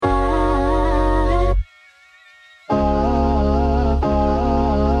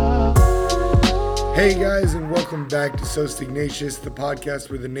Hey guys, and welcome back to So Stignacious, the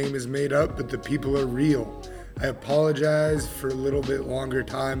podcast where the name is made up, but the people are real. I apologize for a little bit longer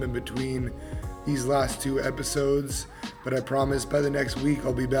time in between these last two episodes, but I promise by the next week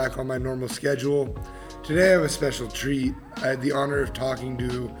I'll be back on my normal schedule. Today I have a special treat. I had the honor of talking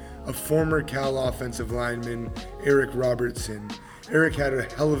to a former Cal offensive lineman, Eric Robertson. Eric had a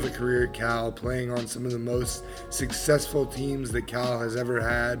hell of a career at Cal, playing on some of the most successful teams that Cal has ever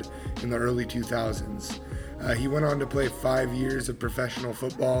had in the early 2000s. He went on to play 5 years of professional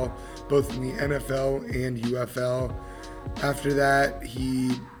football, both in the NFL and UFL. After that,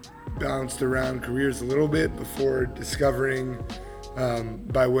 he bounced around careers a little bit before discovering,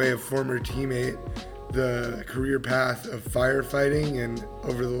 by way of former teammate, the career path of firefighting, and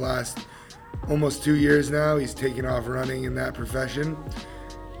over the last almost 2 years now, he's taken off running in that profession.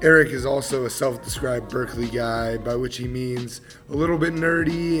 Eric is also a self-described Berkeley guy, by which he means a little bit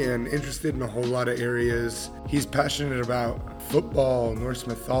nerdy and interested in a whole lot of areas. He's passionate about football, Norse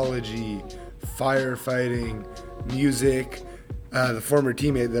mythology, firefighting, music. The former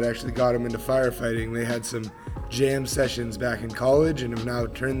teammate that actually got him into firefighting, they had some jam sessions back in college and have now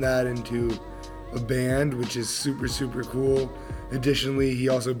turned that into a band, which is super, super cool. Additionally, he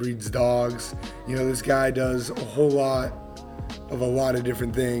also breeds dogs. You know, this guy does a whole lot of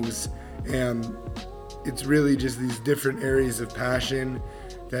different things, and it's really just these different areas of passion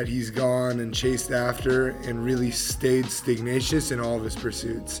that he's gone and chased after and really stayed stignacious in all of his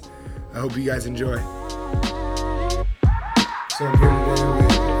pursuits. I hope you guys enjoy. So I'm here today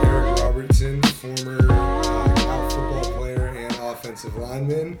with Eric Robertson, former Cal football player and offensive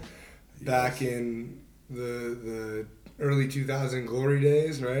lineman, back in the early 2000 glory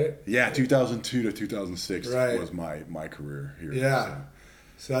days, right? Yeah, 2002 to 2006 right. was my career here. Yeah.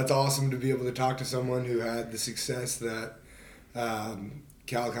 So that's awesome to be able to talk to someone who had the success that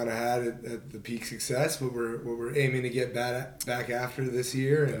Cal kind of had at the peak success, what we're aiming to get back after this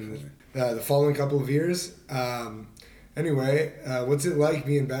year. Definitely. And the following couple of years. Anyway, what's it like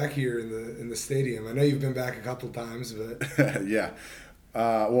being back here in the stadium? I know you've been back a couple times, but yeah.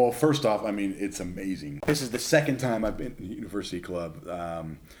 Well, first off, I mean, it's amazing. This is the second time I've been in the University Club.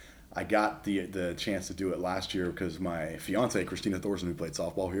 I got the chance to do it last year because my fiance, Christina Thorson, who played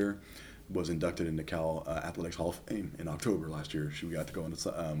softball here, was inducted into Cal Athletics Hall of Fame in October last year. She got to go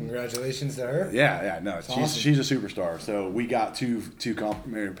into. Congratulations to her. Yeah, no, awesome. She's a superstar. So we got two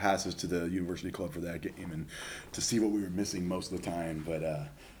complimentary passes to the University Club for that game, and to see what we were missing most of the time. But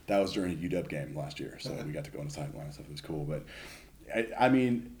that was during a UW game last year, so we got to go on the sideline and stuff. It was cool, but. I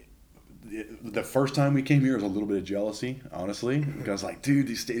mean, the first time we came here was a little bit of jealousy, honestly, because like, dude,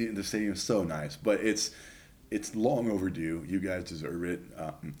 the stadium is so nice, but it's long overdue. You guys deserve it.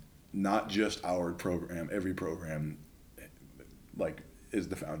 Not just our program, every program, like, is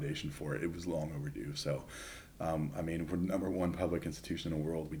the foundation for it. It was long overdue. So, I mean, we're the number one public institution in the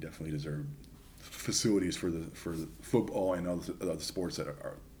world. We definitely deserve facilities for the football and other sports that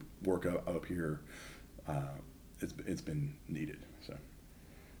work up here. It's been needed. So,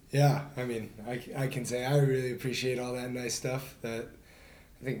 yeah, I mean, I can say I really appreciate all that nice stuff that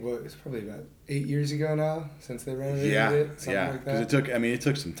I think it's probably about 8 years ago now since they renovated it. Something like that. Because it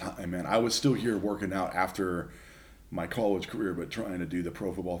took some time, man. I was still here working out after my college career, but trying to do the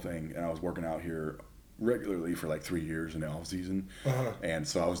pro football thing, and I was working out here regularly for like 3 years in the off season, and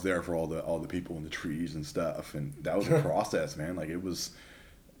so I was there for all the people in the trees and stuff, and that was a process, man. Like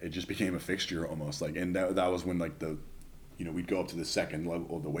it just became a fixture almost, like, and that was when like we'd go up to the second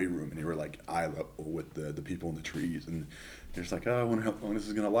level of the weight room, and they were like eye level with the people in the trees, and they're just like, oh, I wonder how long this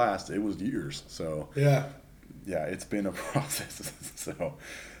is gonna last. It was years, so yeah, it's been a process. So,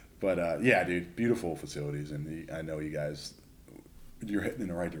 but yeah, dude, beautiful facilities, and I know you guys, you're heading in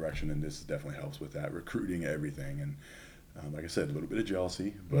the right direction, and this definitely helps with that recruiting, everything, and. Like I said, a little bit of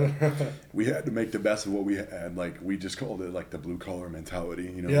jealousy, but we had to make the best of what we had. Like, we just called it like the blue collar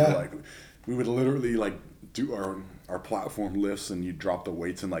mentality, you know. Yeah. Like, we would literally like do our platform lifts, and you drop the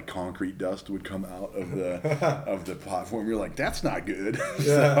weights, and like concrete dust would come out of the platform. You're like, that's not good.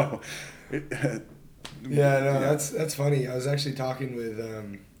 Yeah. That's funny. I was actually talking with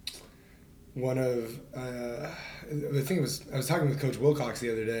one of I was talking with Coach Wilcox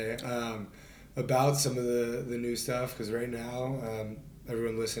the other day. About some of the new stuff, because right now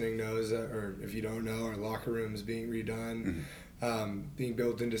everyone listening knows that, or if you don't know, our locker room is being redone, being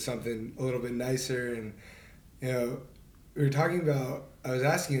built into something a little bit nicer. And we were talking about, I was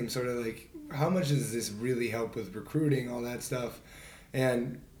asking him sort of like, how much does this really help with recruiting, all that stuff?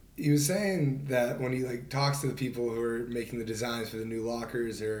 And he was saying that when he like talks to the people who are making the designs for the new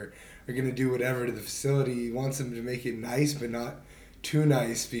lockers or are going to do whatever to the facility, he wants them to make it nice but not too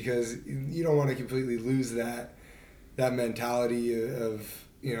nice, because you don't want to completely lose that mentality of,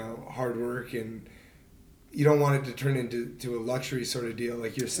 you know, hard work, and you don't want it to turn into a luxury sort of deal.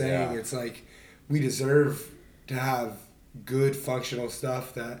 Like you're saying, it's like we deserve to have good functional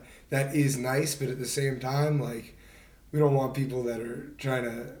stuff that is nice, but at the same time, like, we don't want people that are trying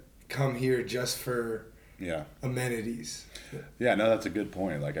to come here just for amenities. Yeah, no, that's a good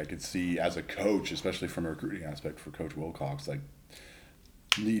point. Like, I could see as a coach, especially from a recruiting aspect for Coach Wilcox, like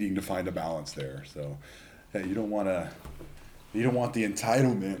needing to find a balance there. So, yeah, you don't want the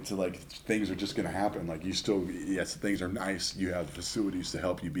entitlement to, like, things are just going to happen. Like, you still, yes, things are nice. You have the facilities to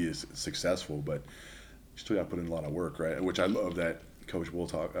help you be as successful, but you still got to put in a lot of work, right? Which I love that Coach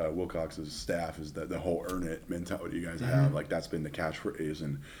Wilcox's staff is that the whole earn it mentality you guys have. Like, that's been the catchphrase,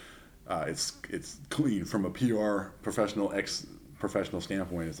 and it's clean from a PR professional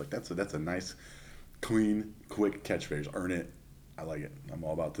standpoint. It's like that's a nice, clean, quick catchphrase. Earn it. I like it. I'm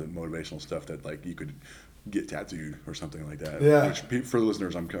all about the motivational stuff that, like, you could get tattooed or something like that. Yeah. Which, for the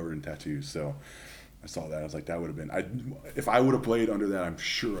listeners, I'm covered in tattoos, so I saw that. I was like, that would have been. If I would have played under that, I'm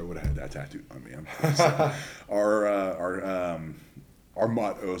sure I would have had that tattooed on me. Our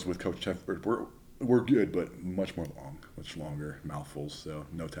mottos with Coach Shepard, we're good, but much longer mouthfuls. So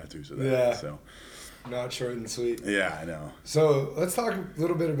no tattoos of that. Yeah. So not short and sweet. Yeah, I know. So let's talk a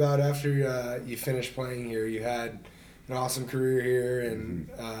little bit about after you finished playing here. You had an awesome career here, and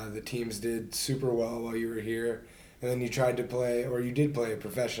the teams did super well while you were here. And then you tried to play, or you did play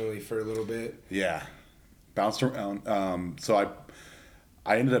professionally for a little bit. Yeah, bounced around. So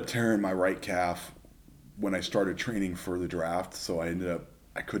I ended up tearing my right calf when I started training for the draft. So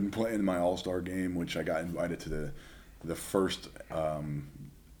I couldn't play in my All-Star game, which I got invited to the first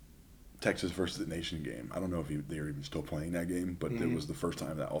Texas versus the Nation game. I don't know if they were even still playing that game, but it was the first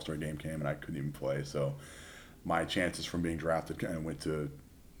time that All-Star game came, and I couldn't even play. So my chances from being drafted kind of went to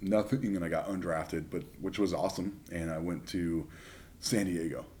nothing, and I got undrafted, which was awesome. And I went to San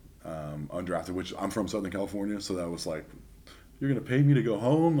Diego, undrafted, which I'm from Southern California, so that was like, you're gonna pay me to go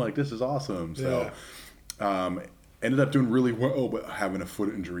home? Like, this is awesome. So ended up doing really well, but having a foot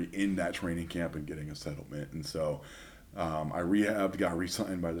injury in that training camp and getting a settlement. And so I rehabbed, got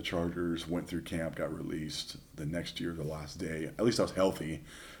re-signed by the Chargers, went through camp, got released the next year, the last day. At least I was healthy.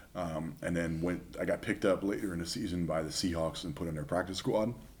 And then I got picked up later in the season by the Seahawks and put in their practice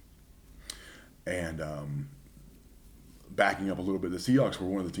squad. And backing up a little bit, the Seahawks were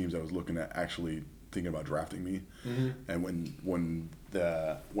one of the teams I was looking at actually thinking about drafting me. And when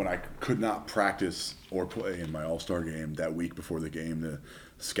I could not practice or play in my All-Star game that week before the game, the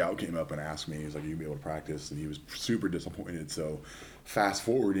scout came up and asked me, he's like, "Are you gonna be able to practice?" And he was super disappointed. So fast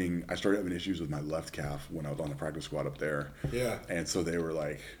forwarding, I started having issues with my left calf when I was on the practice squad up there. Yeah. And so they were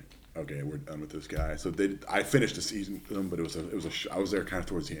like, "Okay, we're done with this guy." So I finished the season with them, but I was there kind of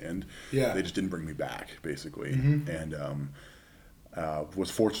towards the end. Yeah. They just didn't bring me back, basically. And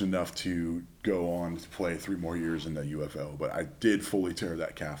was fortunate enough to go on to play 3 more years in the UFL, but I did fully tear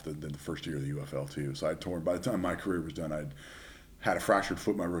that calf the first year of the UFL too. So by the time my career was done, I'd had a fractured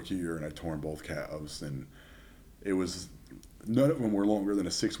foot my rookie year, and I torn both calves, and it was, none of them were longer than a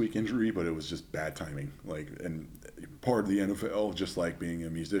 6-week injury, but it was just bad timing. Like, and part of the NFL, just like being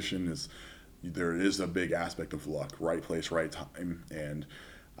a musician, there is a big aspect of luck, right place, right time, and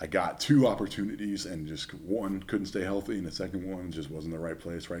I got 2 opportunities, and just one couldn't stay healthy, and the second one just wasn't the right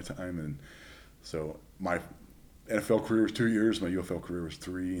place, right time. And so my NFL career was 2 years, my UFL career was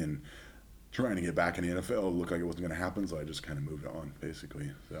 3, and trying to get back in the NFL looked like it wasn't going to happen, so I just kind of moved on,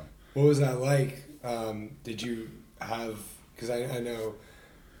 basically. So what was that like? Did you have, because I know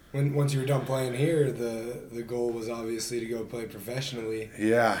once you were done playing here, the goal was obviously to go play professionally.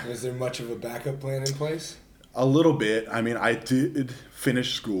 Yeah. Was there much of a backup plan in place? A little bit. I mean, I did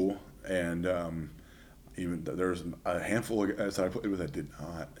finish school, and even there's a handful of guys that I played with that did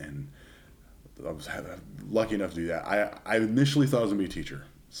not, and I was lucky enough to do that. I initially thought I was going to be a teacher.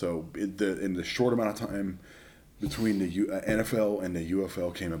 So in the short amount of time between the NFL and the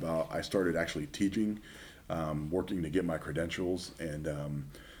UFL came about, I started actually teaching, working to get my credentials, and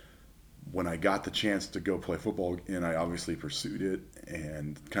when I got the chance to go play football again, I obviously pursued it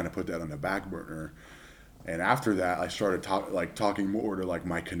and kind of put that on the back burner. And after that, I started talking more to like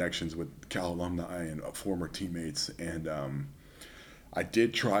my connections with Cal alumni and former teammates. And I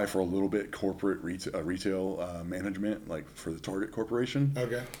did try for a little bit corporate retail management, like for the Target Corporation.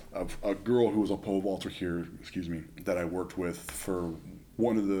 Okay. A girl who was a pole vaulter here, that I worked with for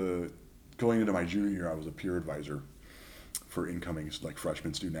going into my junior year, I was a peer advisor for incoming like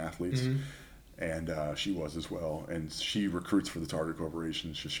freshman student athletes. And she was as well. And she recruits for the Target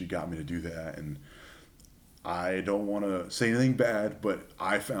Corporation. So she got me to do that. And I don't want to say anything bad, but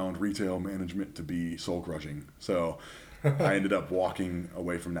I found retail management to be soul crushing. So I ended up walking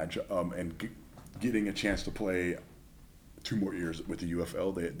away from that job and getting a chance to play 2 more years with the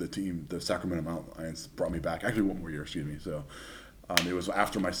UFL. The team, the Sacramento Mountain Lions, brought me back. Actually, 1 more year, excuse me. So it was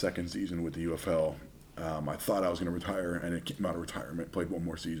after my second season with the UFL. I thought I was going to retire, and it came out of retirement, played 1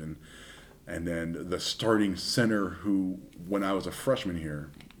 more season. And then the starting center, who, when I was a freshman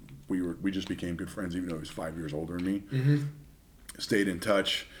here, we just became good friends, even though he was 5 years older than me. Mm-hmm. Stayed in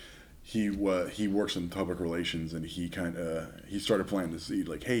touch. He works in public relations, and he started planting the seed,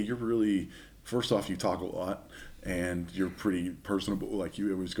 like, hey, you're really, first off, you talk a lot, and you're pretty personable. Like,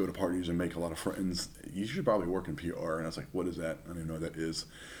 you always go to parties and make a lot of friends. You should probably work in PR. And I was like, what is that? I don't even know what that is.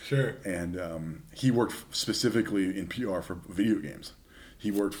 Sure. And he worked specifically in PR for video games.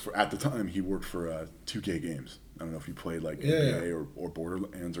 At the time, he worked for 2K Games. I don't know if you played like NBA or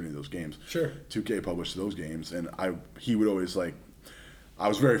Borderlands or any of those games. Sure. 2K published those games, and he would always like. I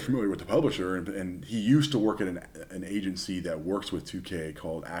was very familiar with the publisher, and he used to work at an agency that works with 2K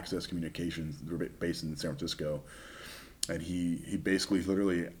called Access Communications. They're based in San Francisco. And he basically,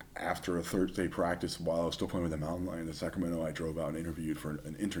 literally, after a Thursday practice, while I was still playing with the Mountain Lions in Sacramento, I drove out and interviewed for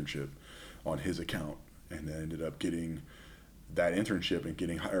an internship on his account, and then ended up getting that internship and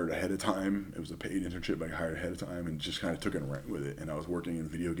getting hired ahead of time. It was a paid internship, but I got hired ahead of time and just kind of took it and ran with it. And I was working in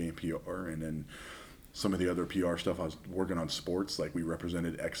video game PR, and then some of the other PR stuff, I was working on sports. Like, we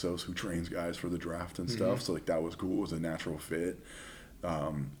represented Exos, who trains guys for the draft and stuff. Mm-hmm. So, like, that was cool. It was a natural fit.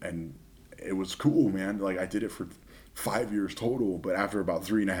 And it was cool, man. Like, I did it for 5 years total. But after about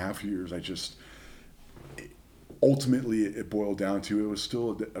 3.5 years, ultimately, it boiled down to, it was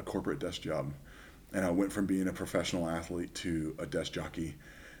still a corporate desk job. And I went from being a professional athlete to a desk jockey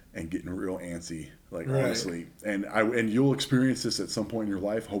and getting real antsy, like, right. Honestly. And you'll experience this at some point in your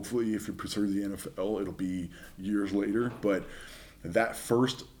life. Hopefully, if you pursue the NFL, it'll be years later. But that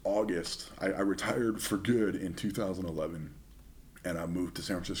first August, I retired for good in 2011. And I moved to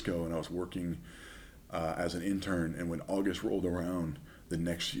San Francisco, and I was working as an intern. And when August rolled around the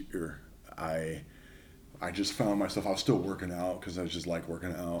next year, I just found myself, I was still working out because I just like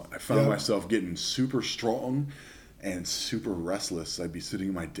working out. I found myself getting super strong and super restless. I'd be sitting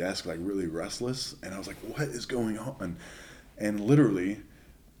at my desk, like, really restless. And I was like, what is going on? And literally,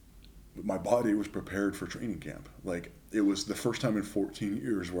 my body was prepared for training camp. Like, it was the first time in 14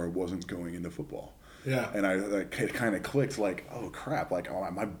 years where I wasn't going into football. Yeah. And it kind of clicked, like, oh, crap. Like,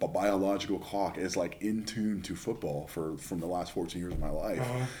 my biological clock is, like, in tune to football from the last 14 years of my life.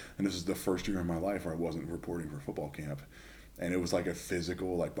 Uh-huh. And this is the first year of my life where I wasn't reporting for football camp. And it was like a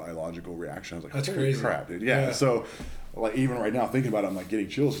physical, like, biological reaction. I was like, that's crazy. Crap, dude. Yeah. So, like, even right now, thinking about it, I'm, like, getting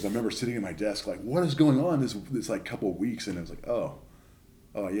chills because I remember sitting at my desk, like, what is going on this like, couple of weeks? And it was like, oh,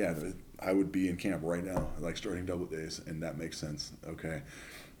 yeah, I would be in camp right now, like, starting double days. And that makes sense. Okay.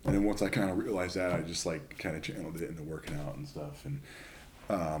 And then once I kind of realized that, I just, like, kind of channeled it into working out and stuff. And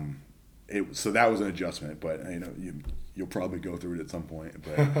so that was an adjustment. But, you know, you'll probably go through it at some point.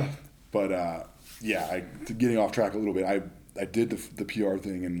 But getting off track a little bit, I did the PR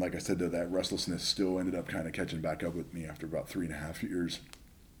thing, and like I said, that restlessness still ended up kind of catching back up with me after about 3.5 years.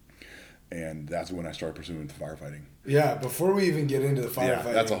 And that's when I started pursuing firefighting. Yeah, before we even get into the firefighting.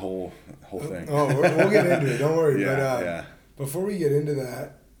 Yeah, that's a whole thing. Oh, we'll get into it. Don't worry. Before we get into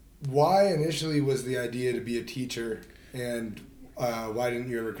that, why initially was the idea to be a teacher, and why didn't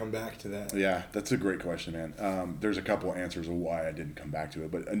you ever come back to that? Yeah, that's a great question, man. There's a couple answers of why I didn't come back to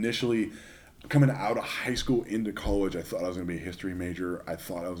it. But initially, coming out of high school into college, I thought I was going to be a history major. I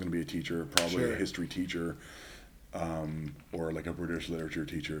thought I was going to be a teacher, probably a history teacher, or like a British literature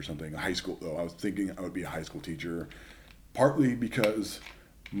teacher or something. High school, though, I was thinking I would be a high school teacher, partly because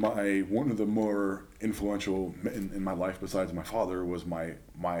one of the more influential in my life besides my father was my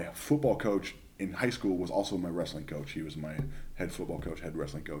football coach in high school was also my wrestling coach. He was my head football coach, head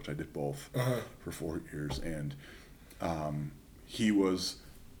wrestling coach. I did both for 4 years, and he was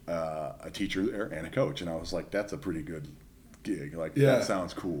a teacher there and a coach, and I was like, that's a pretty good gig. Like, that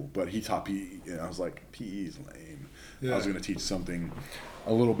sounds cool. But he taught PE, and I was like, PE is lame. I was going to teach something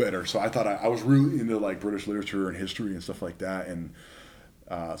a little better. So I thought I was really into, like, British literature and history and stuff like that, and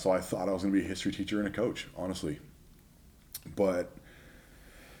so I thought I was going to be a history teacher and a coach, honestly. But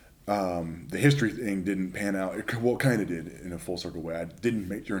the history thing didn't pan out. It kind of did in a full circle way. I didn't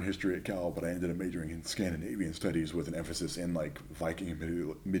major in history at Cal, but I ended up majoring in Scandinavian studies with an emphasis in, like, Viking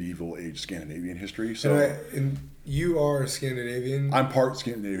and medieval age Scandinavian history. So, and you are Scandinavian? I'm part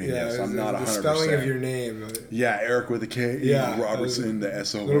Scandinavian, yes. I'm not 100%. The spelling of your name. Yeah, Eric with a K, Robertson, the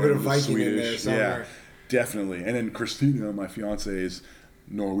S-O. A little bit of Viking Swedish. In there somewhere. Yeah, definitely. And then Christina, my fiance, is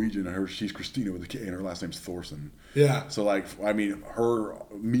Norwegian, and she's Christina with a K, and her last name's Thorson. Yeah. So like, I mean,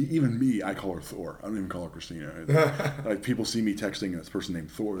 even me, I call her Thor. I don't even call her Christina. Like people see me texting this person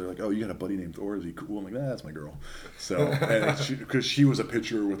named Thor, they're like, "Oh, you got a buddy named Thor? Is he cool?" I'm like, "Nah, that's my girl." So, because she was a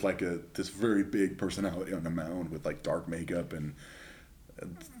pitcher with like this very big personality on the mound with like dark makeup and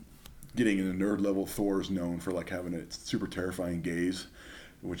getting in the nerd level. Thor's known for like having a super terrifying gaze,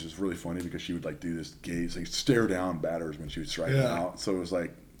 which is really funny because she would like do this gaze, like stare down batters when she would strike them out. So it was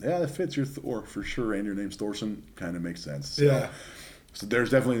like, yeah, that fits your Thor for sure, and your name's Thorson, kind of makes sense. So, yeah. So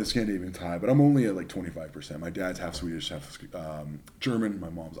there's definitely the Scandinavian tie, but I'm only at like 25%. My dad's half Swedish, half German. My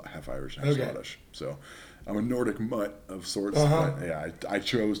mom's half Irish, half Scottish. So I'm a Nordic mutt of sorts. But yeah, I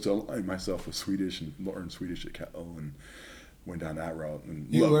chose to align myself with Swedish and learn Swedish at Cal and went down that route. And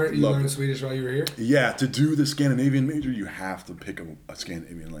you learned Swedish while you were here? Yeah, to do the Scandinavian major, you have to pick a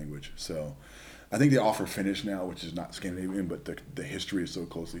Scandinavian language. So I think they offer Finnish now, which is not Scandinavian, but the history is so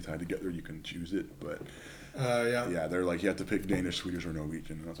closely tied together you can choose it. But yeah, they're like, you have to pick Danish, Swedish, or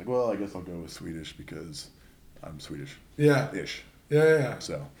Norwegian. And I was like, well, I guess I'll go with Swedish because I'm Swedish. Yeah. Ish. Yeah.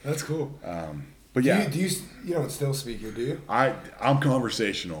 So that's cool. But yeah, do you don't still speak it, do you? I'm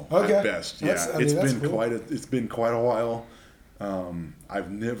conversational at best. Yeah, it's been quite a while. I've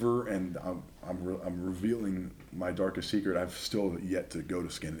never, and I'm revealing my darkest secret. I've still yet to go to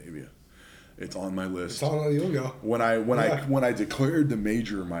Scandinavia. It's on my list. It's on. You'll go. When I declared the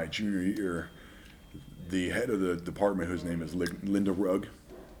major my junior year, the head of the department, whose name is Linda Rugg,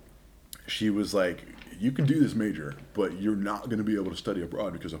 she was like, "You can do this major, but you're not going to be able to study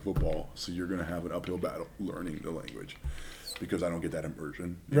abroad because of football. So you're going to have an uphill battle learning the language because I don't get that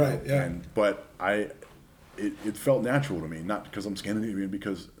immersion." Right. Yeah. But it felt natural to me, not because I'm Scandinavian,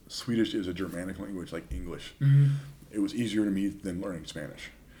 because Swedish is a Germanic language like English. Mm-hmm. It was easier to me than learning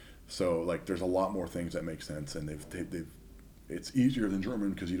Spanish. So like, there's a lot more things that make sense, and it's easier than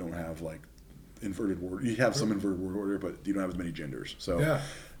German because you don't have like inverted word. You have some inverted word order, but you don't have as many genders. So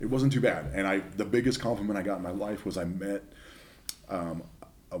it wasn't too bad. And the biggest compliment I got in my life was I met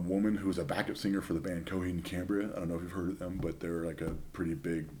a woman who was a backup singer for the band Coheed and Cambria. I don't know if you've heard of them, but they're like a pretty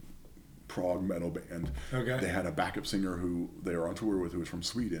big prog metal band. Okay. They had a backup singer who they were on tour with who was from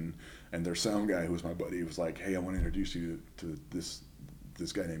Sweden, and their sound guy, who was my buddy, was like, "Hey, I want to introduce you to this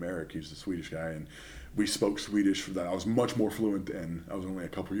guy named Eric. He's a Swedish guy." And we spoke Swedish for that. I was much more fluent then. I was only a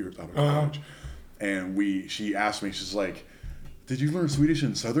couple years out of college. And she asked me, she's like, "Did you learn Swedish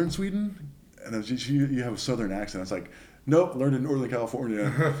in southern Sweden?" And I was just, you have a southern accent. I was like, "Nope, learned in Northern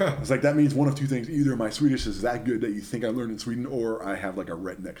California." I was like, that means one of two things. Either my Swedish is that good that you think I learned in Sweden, or I have like a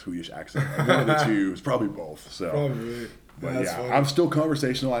redneck Swedish accent. And one of the two is probably both. So, probably. But yeah, funny. I'm still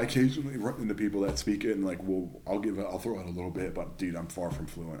conversational. I occasionally run into people that speak it, and like, I'll throw out a little bit, but dude, I'm far from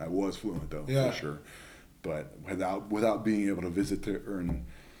fluent. I was fluent though, for sure. But without being able to visit there, and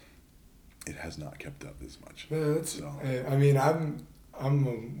it has not kept up as much. Yeah, I mean, I'm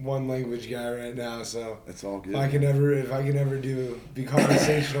a one language guy right now, so it's all good. If I can ever be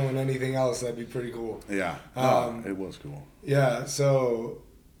conversational and anything else, that'd be pretty cool. Yeah, it was cool. Yeah, so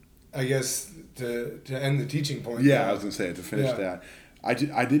I guess to end the teaching point. Yeah, I was gonna say to finish that, I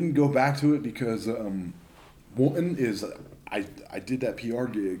didn't go back to it because one is I did that PR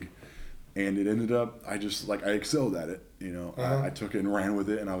gig, and it ended up I excelled at it. You know, I took it and ran with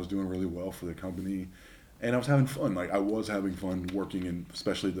it, and I was doing really well for the company. And I was having fun. Like, I was having fun working in,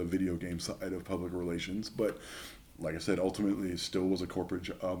 especially the video game side of public relations. But like I said, ultimately, it still was a corporate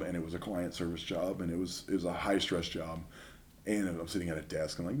job, and it was a client service job, and it was a high stress job. And I'm sitting at a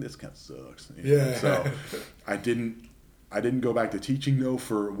desk. I'm like, this kind of sucks. You know? So I didn't go back to teaching though.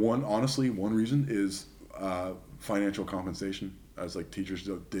 For one reason is financial compensation. I was like, teachers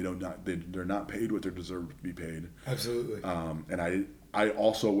they're not paid what they deserve to be paid. Absolutely. And I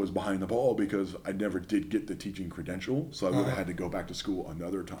also was behind the ball because I never did get the teaching credential, so I would have had to go back to school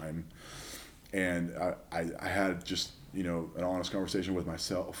another time. And I had just, you know, an honest conversation with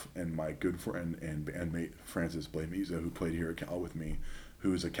myself and my good friend and bandmate Francis Blameza, who played here at Cal with me,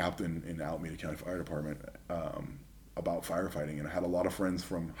 who is a captain in the Alameda County Fire Department, about firefighting. And I had a lot of friends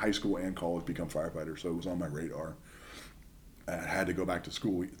from high school and college become firefighters, so it was on my radar. I had to go back to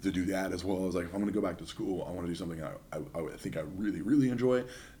school to do that, as well as like, if I'm going to go back to school, I want to do something I think I really, really enjoy.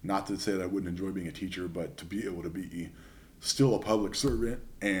 Not to say that I wouldn't enjoy being a teacher, but to be able to be still a public servant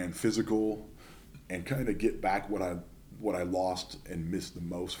and physical, and kind of get back what I lost and missed the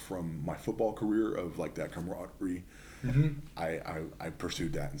most from my football career, of like that camaraderie. Mm-hmm. I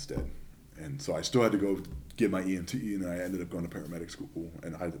pursued that instead, and so I still had to go get my EMT, and I ended up going to paramedic school,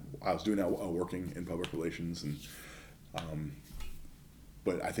 and I was doing that while working in public relations, and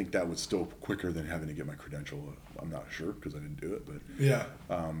but I think that was still quicker than having to get my credential. I'm not sure because I didn't do it, but yeah.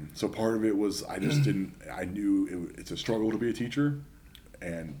 So part of it was I just didn't. I knew it's a struggle to be a teacher,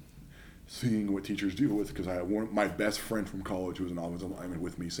 and seeing what teachers deal with, because my best friend from college who was an offensive lineman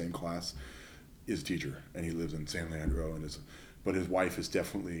with me, same class, is a teacher, and he lives in San Leandro, but his wife is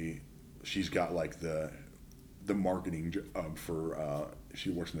definitely, she's got like the marketing job for she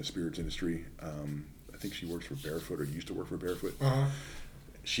works in the spirits industry. I think she works for Barefoot or used to work for Barefoot. Uh-huh.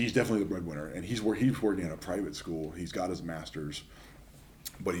 She's definitely the breadwinner, and he's working at a private school. He's got his master's,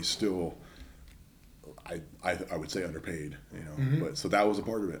 but he's still, I would say, underpaid. But so that was a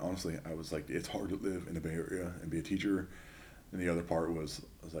part of it. Honestly, I was like, it's hard to live in the Bay Area and be a teacher, and the other part was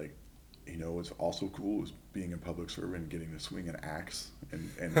I was like, what's also cool is being a public servant and getting to swing an axe and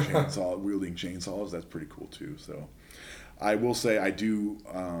wielding chainsaws. That's pretty cool too. So I will say I do.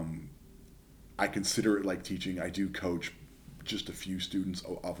 I consider it like teaching. I do coach just a few students,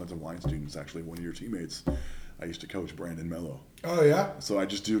 offensive line students. Actually, one of your teammates, I used to coach, Brandon Mello. Oh yeah. So I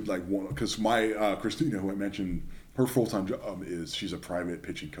just do like one, because my Christina, who I mentioned, her full-time job is she's a private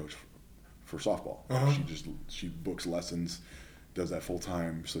pitching coach for softball. Uh-huh. She books lessons, does that full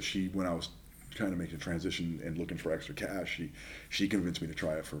time. So when I was kind of making a transition and looking for extra cash, she convinced me to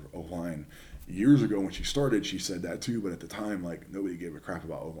try it for O-line. Years ago when she started, she said that too, but at the time, like, nobody gave a crap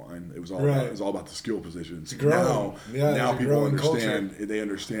about O-line. It was all about the skill positions. Now people understand culture. They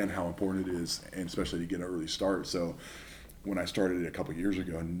understand how important it is, and especially to get an early start. So when I started it a couple of years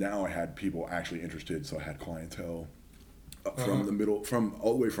ago, now I had people actually interested. So I had clientele from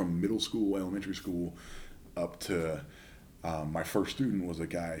all the way from middle school, elementary school, up to my first student was a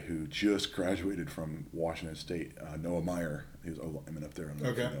guy who just graduated from Washington State, Noah Meyer. He was O-lineman up there.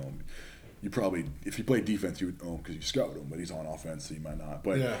 Okay. You probably, if you played defense, you would know him because you scouted him, but he's on offense, so you might not.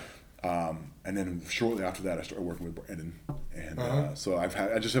 But and then shortly after that, I started working with Brandon, and so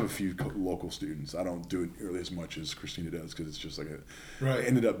I just have a few local students. I don't do it nearly as much as Christina does because it's just like it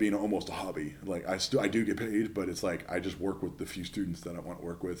ended up being almost a hobby. Like I do get paid, but it's like I just work with the few students that I want to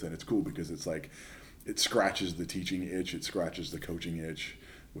work with, and it's cool because it's like it scratches the teaching itch, it scratches the coaching itch,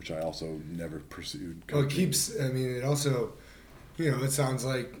 which I also never pursued. Well, it keeps. I mean, it also, it sounds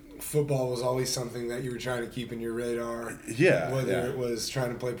like football was always something that you were trying to keep in your radar. Yeah. Whether it was trying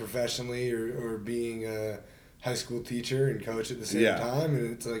to play professionally or being a high school teacher and coach at the same time.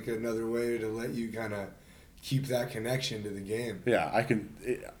 And it's like another way to let you kind of keep that connection to the game. Yeah,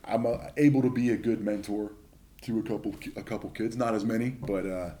 I'm able to be a good mentor to a couple kids, not as many,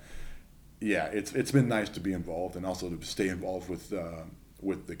 but it's been nice to be involved and also to stay involved with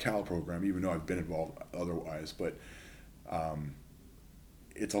the Cal program, even though I've been involved otherwise. But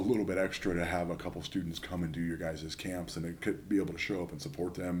it's a little bit extra to have a couple students come and do your guys' camps and could be able to show up and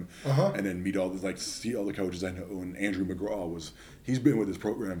support them, and then see all the coaches I know. And Andrew McGraw he's been with this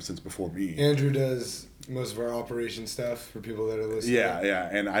program since before me. Andrew does most of our operation stuff for people that are listening. Yeah,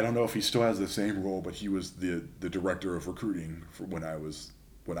 and I don't know if he still has the same role, but he was the director of recruiting for when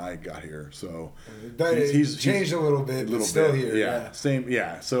I got here. So he's changed a little bit, but still here. Yeah, same.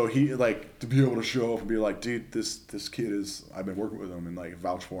 Yeah, so he to be able to show up and be like, dude, this kid I've been working with him and like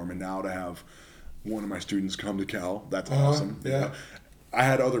vouch for him, and now to have one of my students come to Cal, that's awesome. Yeah, I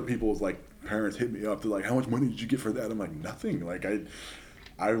had other people's like parents hit me up. They're like, how much money did you get for that? I'm like, nothing. Like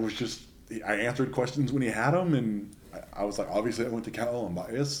I was just I answered questions when he had them, and I was like, obviously I went to Cal, I'm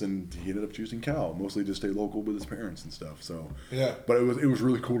biased, and he ended up choosing Cal, mostly to stay local with his parents and stuff. So but it was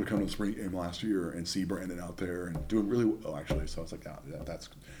really cool to come to the spring game last year and see Brandon out there and doing really well actually. So I was like, that's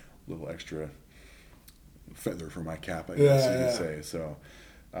a little extra feather for my cap, I guess you could say. So,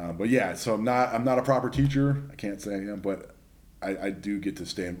 so I'm not a proper teacher. I can't say I am, but I do get to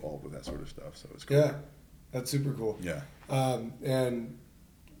stay involved with that sort of stuff. So it's cool. Yeah, that's super cool. Yeah. And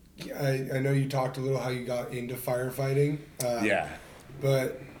I know you talked a little how you got into firefighting.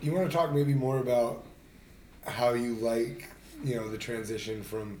 But you want to talk maybe more about how you like, the transition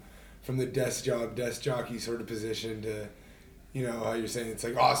from the desk jockey sort of position to, how you're saying it's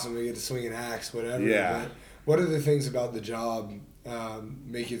like awesome to get to swing an axe, whatever. Yeah. But what are the things about the job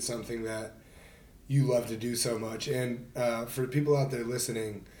make it something that you love to do so much? And for people out there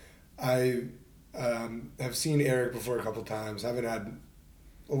listening, I have seen Eric before a couple times. I haven't had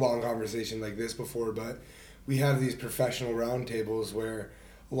a long conversation like this before, but we have these professional roundtables where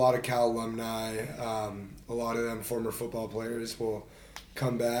a lot of Cal alumni, a lot of them former football players, will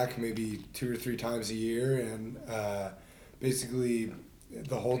come back maybe 2 or 3 times a year, and basically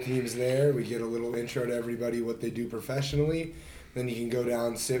the whole team's there. We get a little intro to everybody, what they do professionally. Then you can go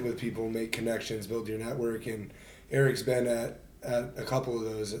down, sit with people, make connections, build your network. And Eric's been at a couple of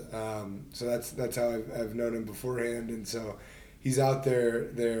those, so that's how I've known him beforehand. And so he's out there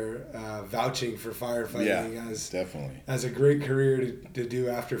vouching for firefighting definitely as a great career to do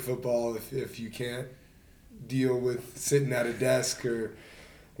after football if you can't deal with sitting at a desk or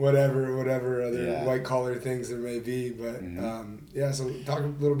whatever other white collar things there may be. But so talk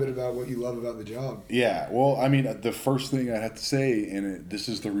a little bit about what you love about the job. Yeah, well, I mean, the first thing I have to say, and this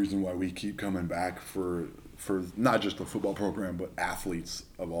is the reason why we keep coming back for not just the football program but athletes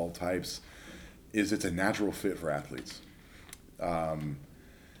of all types, is it's a natural fit for athletes.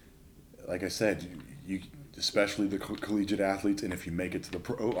 Like I said, you especially the collegiate athletes, and if you make it to the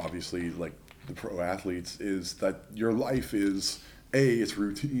pro, obviously, like the pro athletes, is that your life is it's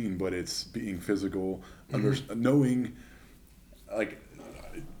routine, but it's being physical, knowing, like,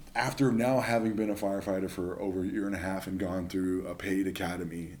 after now having been a firefighter for over a year and a half and gone through a paid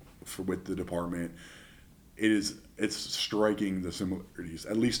academy with the department, it's striking the similarities,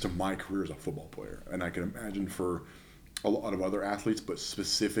 at least to my career as a football player, and I can imagine for a lot of other athletes, but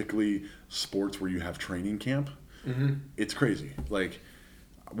specifically sports where you have training camp. It's crazy. Like,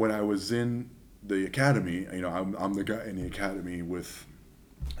 when I was in the academy, I'm the guy in the academy with,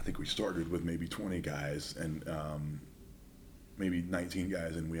 I think we started with maybe 20 guys and maybe 19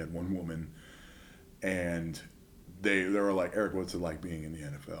 guys, and we had one woman, and they were like, Eric, what's it like being in the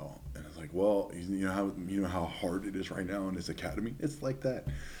NFL? And I was like, well, you know how hard it is right now in this academy? It's like that.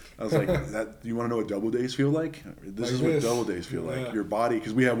 I was like, you want to know what double days feel like? This is what double days feel like. Your body,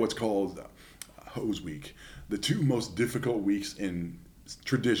 because we have what's called hose week. The two most difficult weeks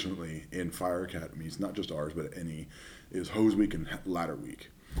traditionally in fire academies, not just ours, but any, is hose week and ladder week.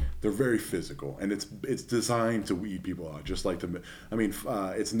 They're very physical, and it's designed to weed people out. Just like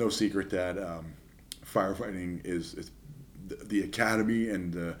it's no secret that firefighting is the academy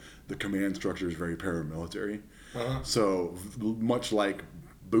and the command structure is very paramilitary. So much like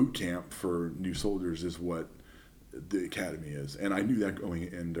boot camp for new soldiers is what the academy is, and I knew that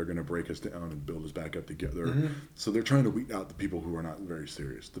going in, they're going to break us down and build us back up together. So they're trying to weed out the people who are not very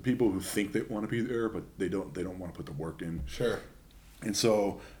serious, the people who think they want to be there but they don't want to put the work in. Sure. And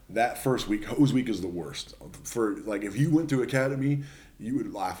so that first week, hose week, is the worst. For, like, if you went to academy, you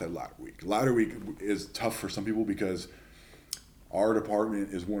would laugh at ladder week. Ladder week is tough for some people because our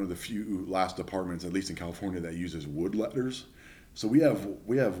department is one of the few last departments, at least in California, that uses wood ladders. So we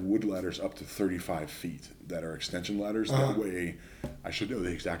have wood ladders up to 35 feet that are extension ladders that weigh, I should know the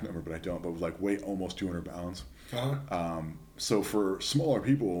exact number, but I don't, but weigh almost 200 pounds. So for smaller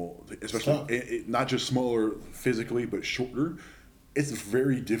people, especially not just smaller physically, but shorter, it's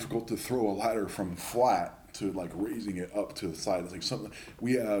very difficult to throw a ladder from flat to like raising it up to the side. It's like something,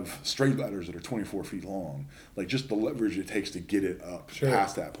 we have straight ladders that are 24 feet long. Like, just the leverage it takes to get it up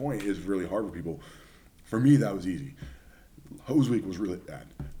past that point is really hard for people. For me, that was easy. Hose week was really bad.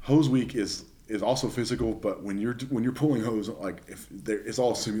 Hose week is also physical, but when you're pulling hose, like, it's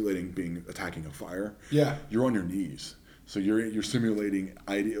all simulating attacking a fire. Yeah, you're on your knees, so you're simulating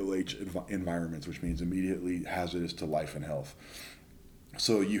IDOH environments, which means immediately hazardous to life and health.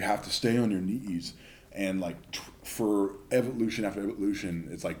 So you have to stay on your knees, and like for evolution after evolution,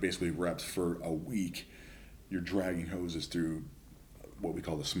 it's like basically reps for a week. You're dragging hoses through what we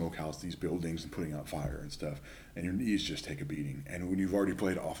call the smokehouse, these buildings, and putting out fire and stuff, and your knees just take a beating. And when you've already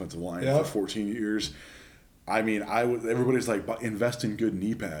played offensive line for 14 years, I mean, everybody's like, invest in good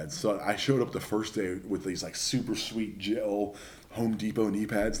knee pads. So I showed up the first day with these like super sweet gel Home Depot knee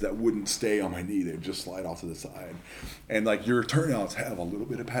pads that wouldn't stay on my knee. They'd just slide off to the side. And like, your turnouts have a little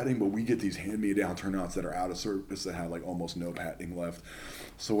bit of padding, but we get these hand-me-down turnouts that are out of service that have like almost no padding left.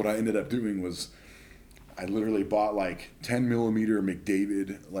 So what I ended up doing was I literally bought like 10 millimeter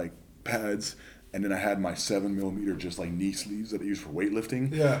McDavid like pads, and then I had my 7 millimeter just like knee sleeves that I use for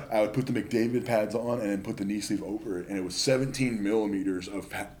weightlifting. Yeah. I would put the McDavid pads on and then put the knee sleeve over it, and it was 17 millimeters of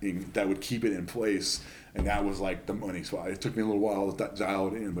padding that would keep it in place, and that was like the money. So it took me a little while to dial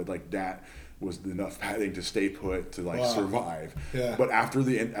it in, but like that was enough padding to stay put to like survive. Yeah. But at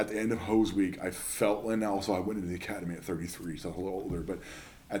the end of hose week, I felt, and also I went into the academy at 33, so I was a little older, but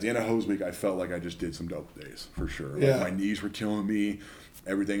at the end of hose week, I felt like I just did some double days for sure. Like, my knees were killing me.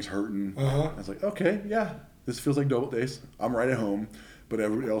 Everything's hurting. I was like, okay, yeah, this feels like double days. I'm right at home, but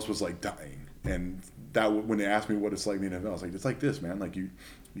everybody else was like dying. And that, when they asked me what it's like in the NFL, I was like, it's like this, man. Like, you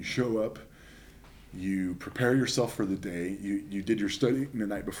show up, you prepare yourself for the day. You did your studying the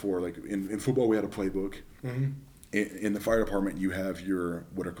night before. Like in football, we had a playbook. In the fire department, you have your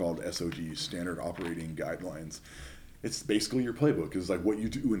what are called SOGs, standard operating guidelines. It's basically your playbook. It's like what you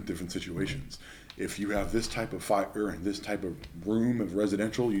do in different situations. if you have this type of fire and this type of room of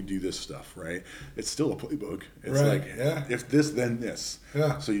residential, you do this stuff, right? It's still a playbook. It's right. like, yeah. if this, then this.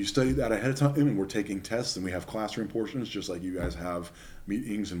 Yeah. So you study that ahead of time, and we're taking tests, and we have classroom portions, just like you guys have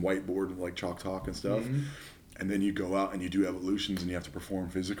meetings and whiteboard and like chalk talk and stuff. Mm-hmm. And then you go out and you do evolutions, and you have to perform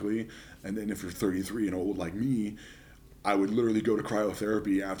physically. And then if you're 33 and old like me, I would literally go to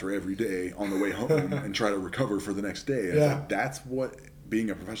cryotherapy after every day on the way home and try to recover for the next day. And yeah. It's like, that's what being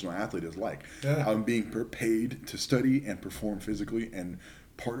a professional athlete is like. Yeah. I'm being paid to study and perform physically, and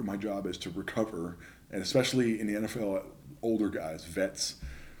part of my job is to recover. And especially in the NFL, older guys, vets,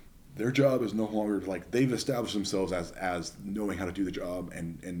 their job is no longer like, they've established themselves as knowing how to do the job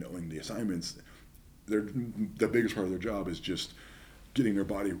and knowing the assignments. The biggest part of their job is just getting their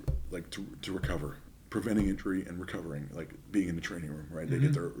body like to recover, preventing injury and recovering, like being in the training room, right? They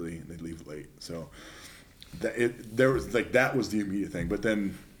get there early and they leave late. So that was the immediate thing. But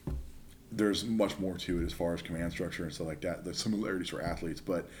then there's much more to it as far as command structure and stuff like that. There's similarities for athletes,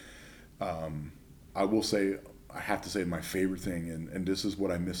 but I will say, I have to say my favorite thing, and this is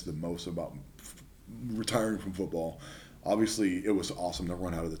what I miss the most about retiring from football. Obviously, it was awesome to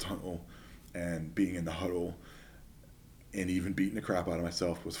run out of the tunnel and being in the huddle, and even beating the crap out of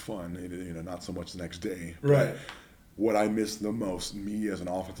myself was fun. And, not so much the next day. Right. But what I missed the most, me as an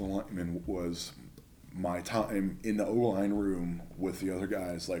offensive lineman, was my time in the O-line room with the other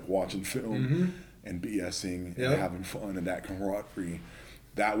guys, like watching film and BSing and having fun, and that camaraderie.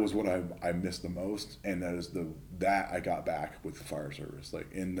 That was what I missed the most, and that is that I got back with the fire service. Like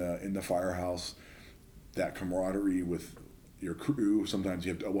in the firehouse, that camaraderie with your crew. Sometimes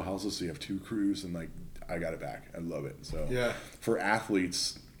you have double houses, so you have two crews, and like I got it back. I love it. So for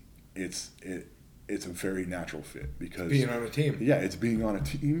athletes, it's a very natural fit, because being on a team. Yeah, it's being on a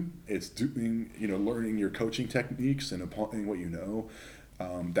team. It's doing, learning your coaching techniques and applying what you know.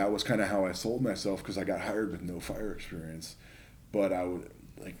 That was kind of how I sold myself, because I got hired with no fire experience. But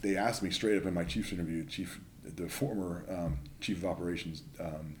they asked me straight up in my chief's interview, the former chief of operations,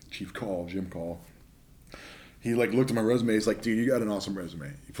 Chief Jim Call. He looked at my resume. He's like, dude, you got an awesome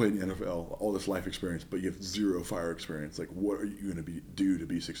resume. You played in the NFL, all this life experience, but you have zero fire experience. Like, what are you going to do to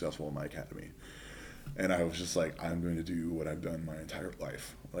be successful in my academy? And I was just like, I'm going to do what I've done my entire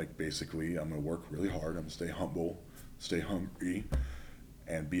life. Like, basically, I'm going to work really hard. I'm going to stay humble, stay hungry,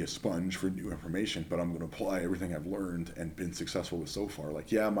 and be a sponge for new information. But I'm going to apply everything I've learned and been successful with so far.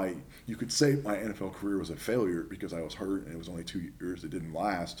 Like, you could say my NFL career was a failure because I was hurt and it was only 2 years. It didn't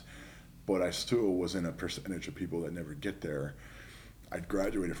last. But I still was in a percentage of people that never get there. I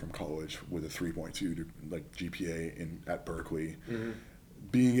graduated from college with a 3.2 GPA at Berkeley. Mm-hmm.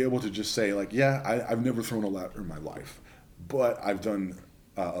 Being able to just say, I've never thrown a ladder in my life, but I've done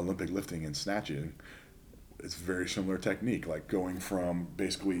Olympic lifting and snatching. It's very similar technique, like going from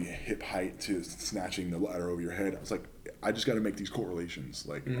basically hip height to snatching the ladder over your head. I was like, I just got to make these correlations.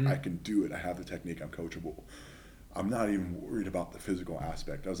 I can do it. I have the technique. I'm coachable. I'm not even worried about the physical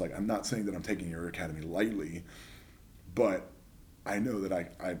aspect. I was like, I'm not saying that I'm taking your academy lightly, but I know that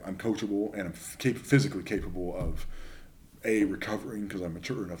I'm coachable and I'm physically capable of recovering, because I'm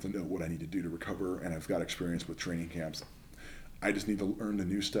mature enough to know what I need to do to recover, and I've got experience with training camps. I just need to learn the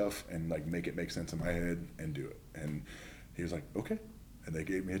new stuff and make it make sense in my head and do it. And he was like, okay, and they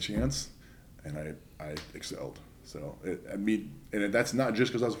gave me a chance, and I excelled. So and that's not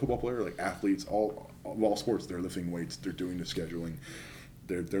just because I was a football player. Like athletes, all sports, they're lifting weights, they're doing the scheduling,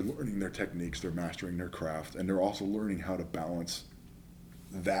 they're learning their techniques, they're mastering their craft, and they're also learning how to balance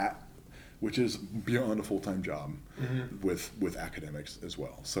that, which is beyond a full-time job, with academics as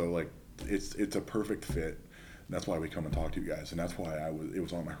well. So it's a perfect fit. And that's why we come and talk to you guys, and that's why it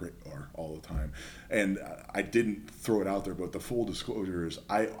was on my radar all the time. And I didn't throw it out there, but the full disclosure is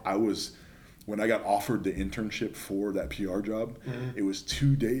I was. When I got offered the internship for that PR job, it was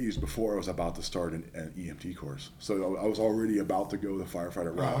 2 days before I was about to start an EMT course. So I was already about to go the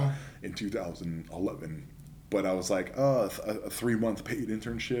firefighter route in 2011. But I was like, a 3-month paid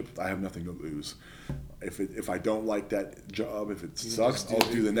internship, I have nothing to lose. If I don't like that job, if it sucks, I'll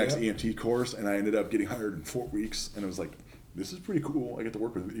do the next EMT course. And I ended up getting hired in 4 weeks. And I was like, this is pretty cool. I get to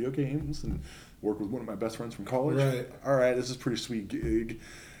work with video games and work with one of my best friends from college. Right. All right, this is a pretty sweet gig.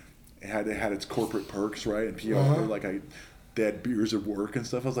 It had its corporate perks, right? And PR, they had beers at work and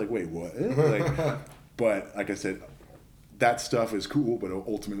stuff. I was like, wait, what? But like I said, that stuff is cool. But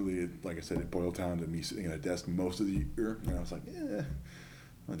ultimately, like I said, it boiled down to me sitting at a desk most of the year, and I was like,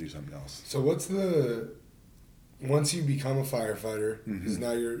 I'll do something else. So once you become a firefighter, because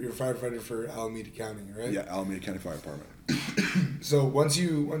now you're a firefighter for Alameda County, right? Yeah, Alameda County Fire Department. So once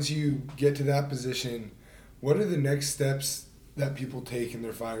you get to that position, what are the next steps that people take in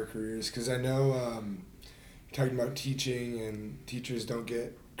their fire careers? Because I know you're talking about teaching, and teachers don't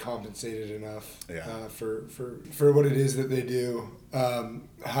get compensated enough for what it is that they do.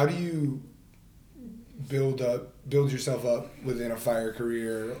 How do you build yourself up within a fire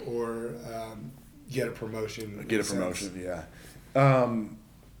career, or get a promotion? Get a promotion, yeah.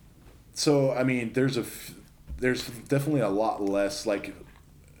 So I mean, there's definitely a lot less, like,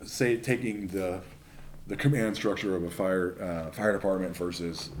 say, taking the command structure of a fire department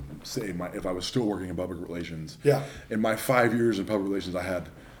versus, say, if I was still working in public relations. Yeah. In my 5 years in public relations, I had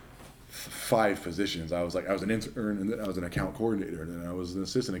 5 positions. I was an intern, and then I was an account coordinator, and then I was an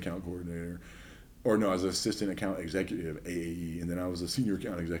assistant account coordinator. Or no, I was an assistant account executive, AAE, and then I was a senior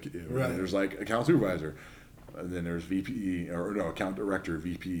account executive. Right. And there's like account supervisor, and then there's VP, or no, account director,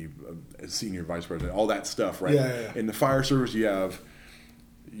 VP, senior vice president, all that stuff, right? Yeah. In the fire service, you have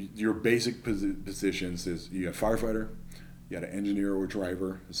your basic positions is you have firefighter, you got an engineer or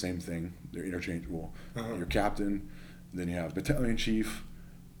driver, the same thing, they're interchangeable. Your captain, then you have battalion chief,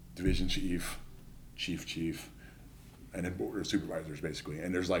 division chief, chief, and then board of supervisors, basically.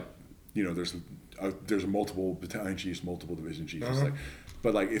 And there's like, there's multiple battalion chiefs, multiple division chiefs. It's like,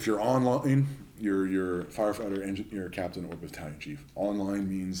 but like if you're online, you're firefighter, engineer, captain, or battalion chief. Online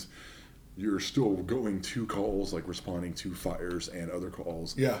means you're still going to calls, like responding to fires and other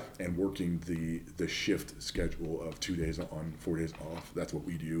calls, and working the shift schedule of 2 days on, 4 days off. That's what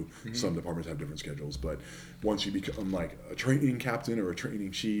we do. Some departments have different schedules, but once you become like a training captain or a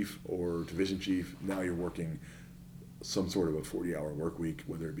training chief or division chief, now you're working some sort of a 40-hour work week,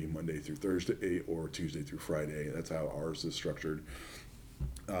 whether it be Monday through Thursday or Tuesday through Friday. That's how ours is structured.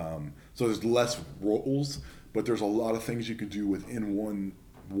 So there's less roles, but there's a lot of things you can do within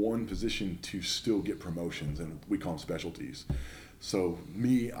one position to still get promotions, and we call them specialties. So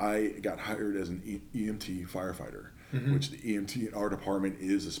I got hired as an EMT firefighter, which the EMT in our department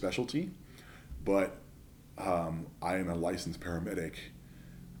is a specialty, but I am a licensed paramedic.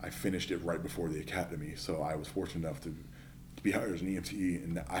 I finished it right before the academy, so I was fortunate enough to be hired as an EMT,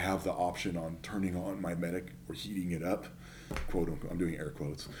 and I have the option on turning on my medic or heating it up, quote unquote, I'm doing air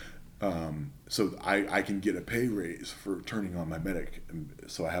quotes, so I can get a pay raise for turning on my medic, and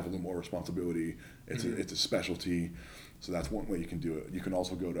so I have a little more responsibility. It's a specialty, so that's one way you can do it. You can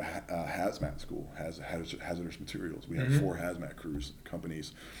also go to hazmat school, hazardous materials. We have 4 hazmat crews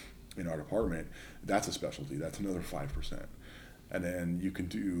companies in our department. That's a specialty. That's another 5%. And then you can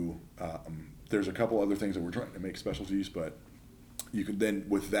do, there's a couple other things that we're trying to make specialties, but you can then,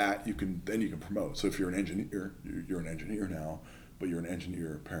 with that, you can promote. So if you're an engineer, you're an engineer now, but you're an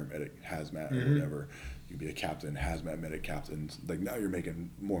engineer, paramedic, hazmat, or whatever. You can be a captain, hazmat medic captain. Like now you're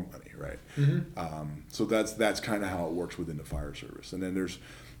making more money, right? So that's kind of how it works within the fire service. And then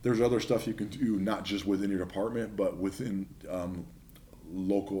there's other stuff you can do, not just within your department, but within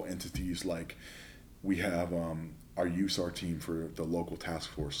local entities. Like we have our USAR team for the local task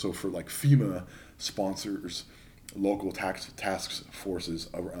force. So for like FEMA sponsors local task forces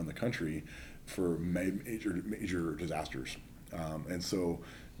around the country for major disasters. And so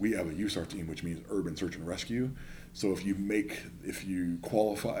we have a USAR team, which means urban search and rescue. So if you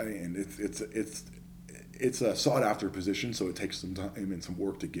qualify, and it's a sought after position, so it takes some time and some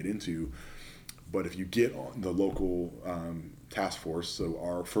work to get into. But if you get on the local task force,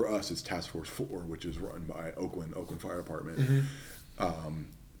 so for us it's Task Force 4, which is run by Oakland Fire Department.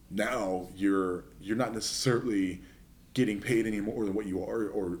 Now you're not necessarily getting paid any more than what you are,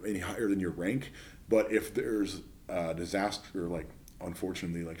 or any higher than your rank. But if there's a disaster, like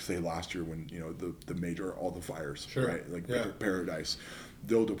unfortunately, like say last year when the major, all the fires, right? Like Paradise,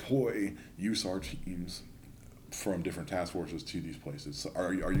 they'll deploy USAR teams from different task forces to these places. So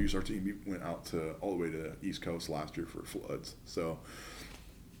our USAR team went out all the way to East Coast last year for floods. So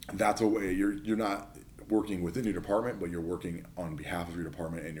that's a way you're not working within your department, but you're working on behalf of your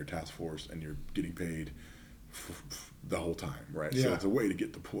department and your task force, and you're getting paid the whole time, right? So it's a way to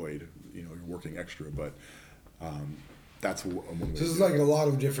get deployed. You're working extra, but that's one way. So there's like a lot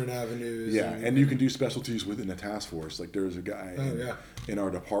of different avenues. Yeah, and you can do specialties within the task force. Like there's a guy in our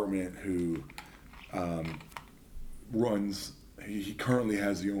department who runs. He currently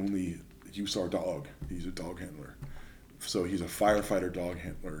has the only USAR dog. He's a dog handler, so he's a firefighter dog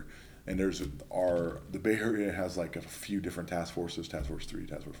handler. And the Bay Area has like a few different task forces, Task Force 3,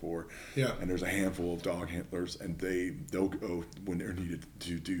 Task Force 4. Yeah. And there's a handful of dog handlers, and they'll go when they're needed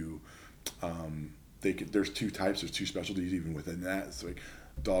to do. There's 2 types. There's 2 specialties even within that. It's like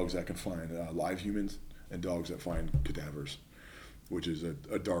dogs that can find live humans and dogs that find cadavers, which is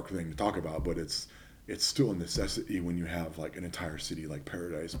a dark thing to talk about, but it's it's still a necessity when you have like an entire city like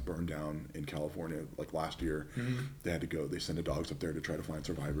Paradise burned down in California like last year. They sent the dogs up there to try to find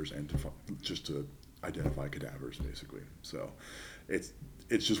survivors and just to identify cadavers basically. So it's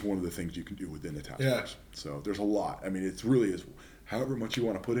just one of the things you can do within the task force. So there's a lot. I mean, it's really is however much you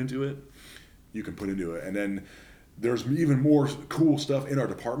want to put into it, you can put into it. And then there's even more cool stuff in our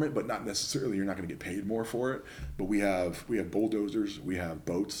department, but not necessarily, you're not going to get paid more for it. But we have bulldozers, we have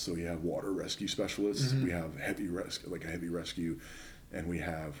boats, so we have water rescue specialists, we have heavy rescue, and we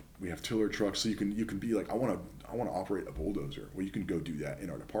have tiller trucks. So you can be like, I want to operate a bulldozer. Well, you can go do that in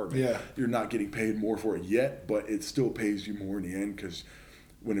our department. Yeah. You're not getting paid more for it yet, but it still pays you more in the end because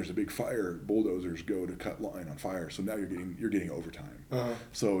when there's a big fire, bulldozers go to cut line on fire. So now you're getting overtime.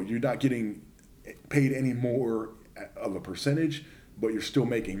 So you're not getting paid any more of a percentage, but you're still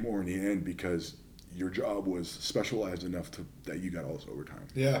making more in the end because your job was specialized enough that you got all this overtime.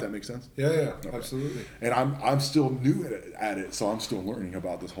 Yeah. Does that make sense? Yeah, okay. Absolutely. And I'm still new at it, so I'm still learning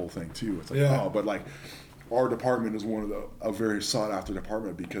about this whole thing too. It's like, but like our department is one of a very sought after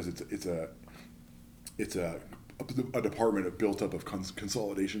department because it's a department built up of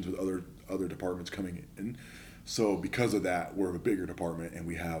consolidations with other departments coming in. So because of that, we're a bigger department and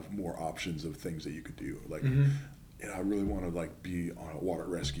we have more options of things that you could do. Like, I really want to like be on a water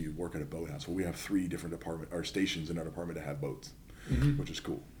rescue, work at a boathouse. Well, we have 3 different stations in our department that have boats, which is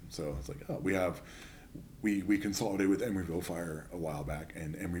cool. So it's like, we consolidated with Emeryville Fire a while back,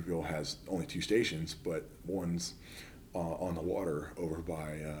 and Emeryville has only 2 stations, but one's on the water over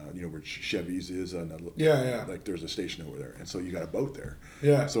by where Chevy's is. Like there's a station over there, and so you got a boat there.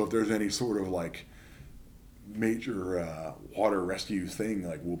 Yeah. So if there's any sort of like major water rescue thing,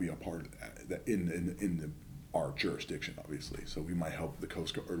 like we'll be a part of that in our jurisdiction, obviously. So we might help the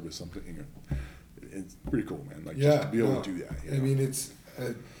Coast Guard with something. It's pretty cool, man. Like just to be able to do that. I mean, it's.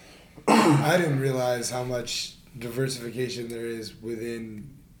 I didn't realize how much diversification there is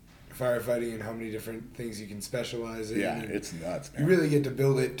within firefighting and how many different things you can specialize in. Yeah, it's nuts, man. You really get to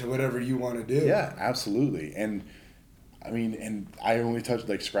build it to whatever you want to do. Yeah, absolutely. And I mean, and I only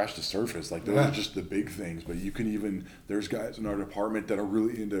scratched the surface. Like those are just the big things, but you can there's guys in our department that are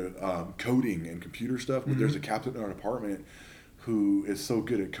really into coding and computer stuff, but there's a captain in our department who is so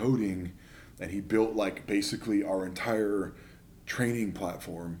good at coding, and he built like basically our entire training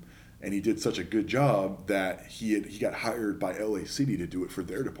platform, and he did such a good job that he got hired by LA City to do it for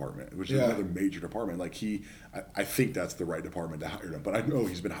their department, which is another major department. Like I think that's the right department to hire him, but I know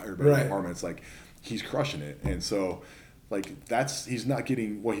he's been hired by the department. It's like he's crushing it, and so like he's not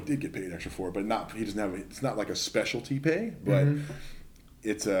getting he did get paid extra for it, but he doesn't have it's not like a specialty pay, but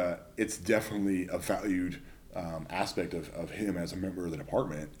it's definitely a valued aspect of him as a member of the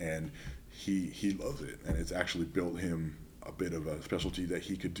department, and he loves it, and it's actually built him a bit of a specialty that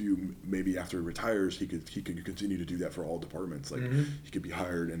he could do. Maybe after he retires, he could continue to do that for all departments. Like he could be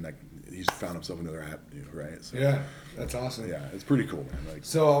hired, and like he's found himself another avenue, right? So, yeah, that's awesome. Yeah, it's pretty cool, man. Like,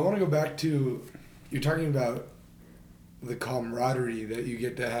 so I want to go back to you're talking about the camaraderie that you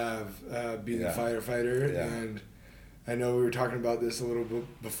get to have being a firefighter, and I know we were talking about this a little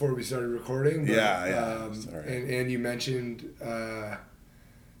bit before we started recording. But, and you mentioned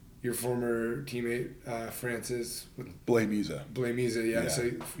your former teammate Francis Blamiza. Yeah. So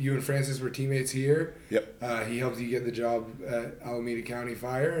you and Francis were teammates here. Yep. He helped you get the job at Alameda County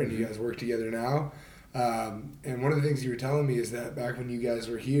Fire, and you guys work together now. And one of the things you were telling me is that back when you guys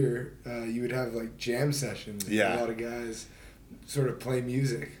were here, you would have like jam sessions. Yeah. A lot of guys sort of play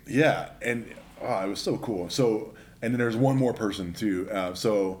music. Yeah, and it was so cool. So, and then there's one more person too.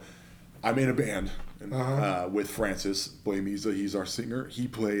 So I'm in a band with Francis Blamiza. He's our singer. He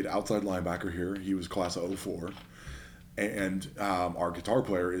played outside linebacker here. He was class of 04. And our guitar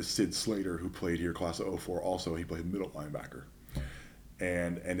player is Sid Slater, who played here class of 04 also. He played middle linebacker.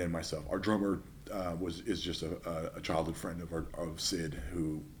 And then myself. Our drummer is just a childhood friend of Sid,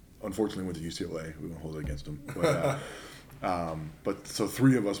 who unfortunately went to UCLA. We won't hold it against him. But so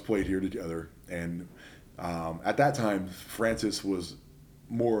 3 of us played here together, and at that time Francis was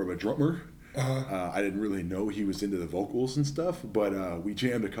more of a drummer. I didn't really know he was into the vocals and stuff, but we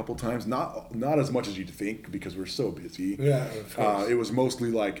jammed a couple times. Not as much as you'd think because we're so busy. Yeah, of course. It was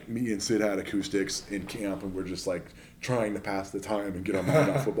mostly like me and Sid had acoustics in camp, and we're just like trying to pass the time and get on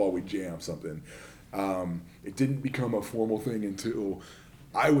football. We jam something. It didn't become a formal thing until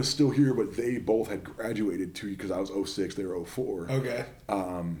I was still here, but they both had graduated too, because I was 06, they were 04. Okay.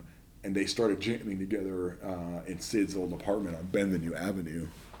 And they started jamming together in Sid's old apartment on Benvenue Avenue.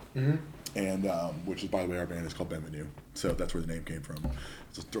 And which is, by the way, our band is called Benvenue, so that's where the name came from.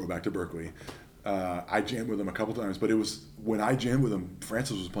 It's a throwback to Berkeley. I jammed with him a couple times, but it was when I jammed with him,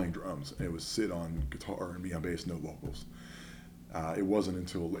 Francis was playing drums, and it was Sid on guitar and me on bass, no vocals. It wasn't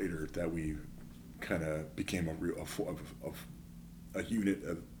until later that we kind of became a unit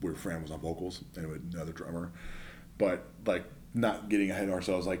where Fran was on vocals and with another drummer. But like, not getting ahead of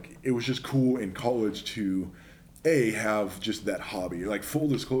ourselves, like it was just cool in college to have just that hobby. Like, full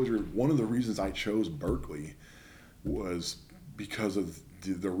disclosure, one of the reasons I chose Berklee was because of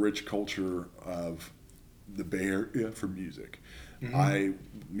the rich culture of the Bay Area for music.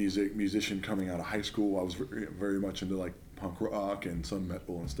 Musician coming out of high school, I was very, very much into like punk rock and some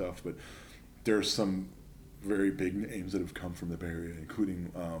metal and stuff, but there's some very big names that have come from the Bay Area,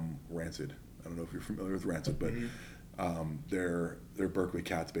 including Rancid. I don't know if you're familiar with Rancid, but they're Berklee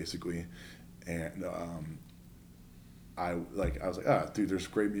cats basically, and I was like, dude, there's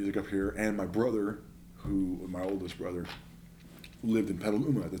great music up here. And my brother, my oldest brother, lived in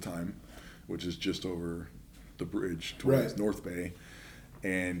Petaluma at the time, which is just over the bridge towards North Bay,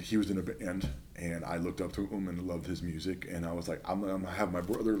 and he was in a band, and I looked up to him and loved his music, and I was like, I'm gonna have my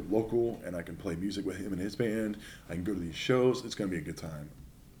brother local, and I can play music with him and his band. I can go to these shows. It's gonna be a good time,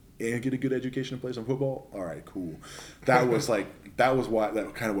 and get a good education and play some football. All right, cool. That was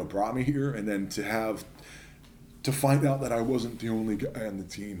kind of what brought me here, and then to find out that I wasn't the only guy on the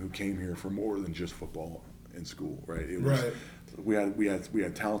team who came here for more than just football in school, right? It was, we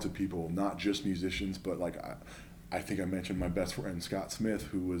had talented people, not just musicians, but like I think I mentioned my best friend Scott Smith,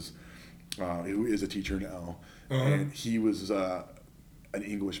 who is a teacher now, and he was an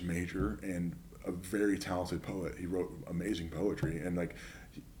English major and a very talented poet. He wrote amazing poetry, and like,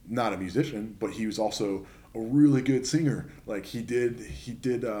 not a musician, but he was also a really good singer. Like he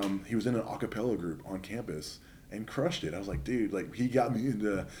was in an a cappella group on campus and crushed it. I was like, dude, like he got me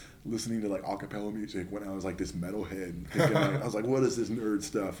into listening to like a cappella music when I was like this metalhead. I was like, what is this nerd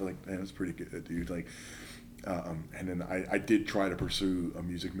stuff? Like, man, it's pretty good, dude. Like, and then I did try to pursue a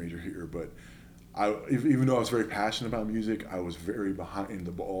music major here, but even though I was very passionate about music, I was very behind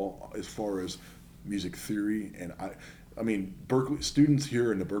the ball as far as music theory. And I mean, Berklee students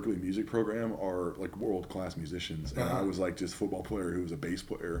here in the Berklee music program are like world-class musicians, and I was like this football player who was a bass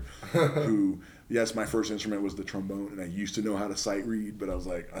player who, yes, my first instrument was the trombone, and I used to know how to sight read, but I was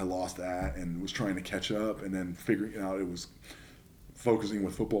like, I lost that and was trying to catch up, and then figuring out it was focusing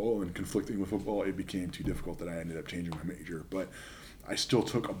with football and conflicting with football, it became too difficult that I ended up changing my major. But I still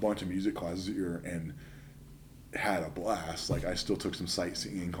took a bunch of music classes here and had a blast. Like, I still took some sight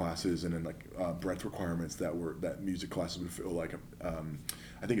singing classes, and then like breadth requirements that music classes would feel like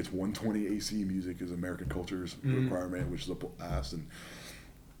I think it's 120 AC music is American Culture's requirement, which is a blast. And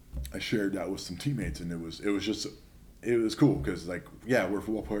I shared that with some teammates, and it was cool because, like, yeah, we're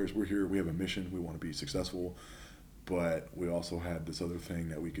football players, we're here, we have a mission, we want to be successful, but we also had this other thing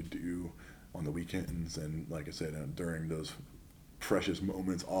that we could do on the weekends, and like I said, during those precious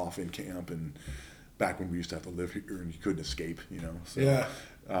moments off in camp, and back when we used to have to live here and you couldn't escape, you know. So, yeah.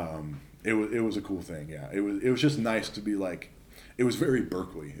 It was a cool thing. Yeah, it was just nice to be like, it was very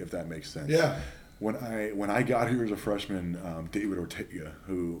Berklee, if that makes sense. Yeah. When I got here as a freshman, David Ortega,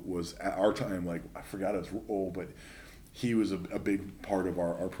 who was at our time, like, I forgot his role, but he was a big part of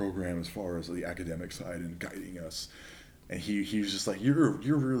our program as far as the academic side and guiding us. And he was just like, you're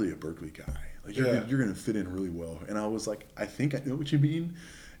really a Berklee guy. Like, you're gonna fit in really well. And I was like, I think I know what you mean.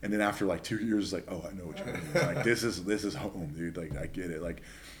 And then after like 2 years, it's like, oh, I know what you mean. Like, this is home, dude. Like, I get it.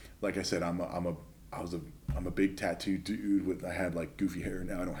 Like I said, I'm a big tattoo dude. I had like goofy hair.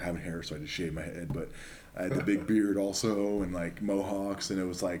 Now I don't have hair, so I just shaved my head. But I had the big beard also, and like mohawks. And it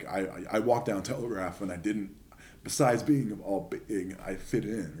was like I walked down Telegraph, and I didn't. Besides being all big, I fit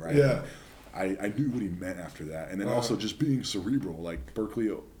in, right? Yeah. I knew what he meant after that, and then also just being cerebral. Like,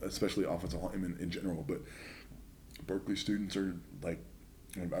 Berklee, especially offensive linemen in general, but Berklee students are like.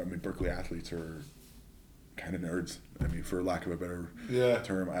 I mean, Berklee athletes are kind of nerds. I mean, for lack of a better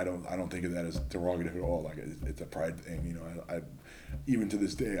term, I don't think of that as derogative at all. Like, it's a pride thing, you know. I even to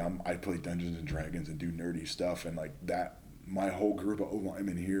this day, I play Dungeons and Dragons and do nerdy stuff, and like that. My whole group of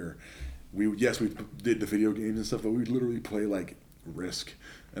O-linemen here, we did the video games and stuff, but we literally play like Risk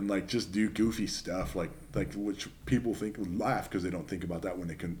and like just do goofy stuff, like which people laugh because they don't think about that when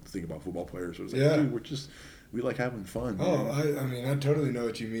they can think about football players. So it's like, dude, we like having fun. Oh, I mean, I totally know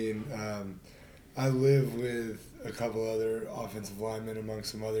what you mean. I live with a couple other offensive linemen among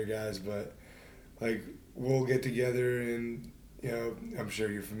some other guys, but like, we'll get together and, you know, I'm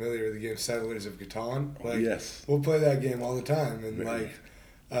sure you're familiar with the game Settlers of Catan. Like, yes. We'll play that game all the time, and like,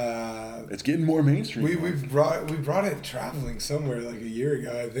 it's getting more mainstream. We brought it traveling somewhere like a year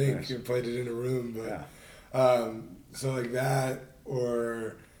ago, I think. Nice. We played it in a room, but so like that,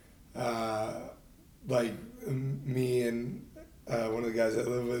 or like me and one of the guys I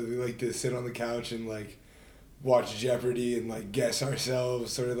live with, we like to sit on the couch and like watch Jeopardy and like guess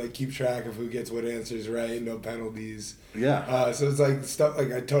ourselves, sort of like keep track of who gets what answers right, no penalties. Yeah. So it's like stuff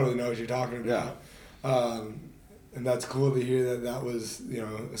like I totally know what you're talking about. Yeah. And that's cool to hear that was, you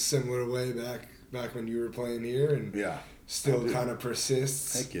know, a similar way back when you were playing here, and Yeah. still kind of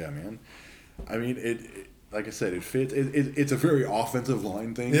persists. Heck yeah, man. I mean, it like I said, it fits. It's a very offensive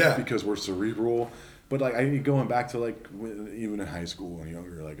line thing, Yeah. because we're cerebral. But like going back to like even in high school and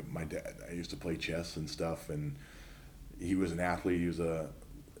younger, like my dad, I used to play chess and stuff, and he was an athlete.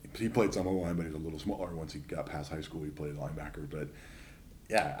 He played some O-line, but he was a little smaller. Once he got past high school, he played linebacker. But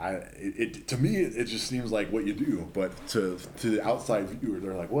yeah, to me it just seems like what you do. But to the outside viewer,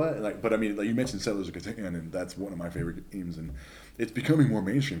 they're like, what? Like, but I mean, like you mentioned Settlers of Catan, and that's one of my favorite games, and it's becoming more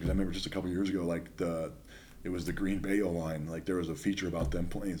mainstream because I remember just a couple years ago, like it was the Green Bay O-line. Like there was a feature about them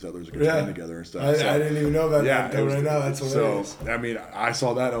playing Settlers of Catan together and stuff. I didn't even know about that until right now. That's hilarious. So I mean, I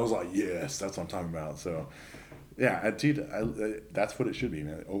saw that and I was like, yes, that's what I'm talking about. So yeah, that's what it should be,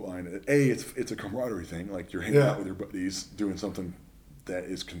 man. O-line. It's a camaraderie thing. Like you're hanging out with your buddies, doing something that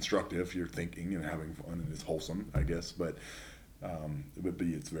is constructive. You're thinking and having fun, and it's wholesome, I guess. But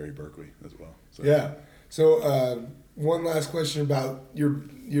B, it's very Berkeley as well. So. Yeah. So one last question about your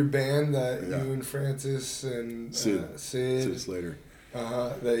band that you and Francis and Sid Slater.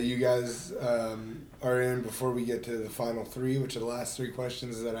 That you guys are in before we get to the final three, which are the last three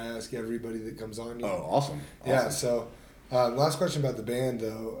questions that I ask everybody that comes on here. Oh, awesome. Yeah, so last question about the band,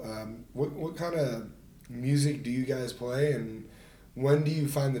 though. What kind of music do you guys play, and when do you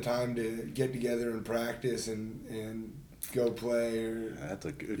find the time to get together and practice and go play? That's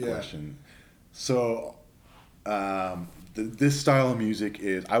a good question. So this style of music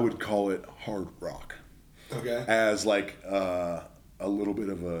is, I would call it hard rock. Okay. As like a little bit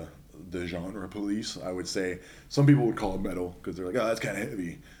of the genre police, I would say. Some people would call it metal because they're like, oh, that's kind of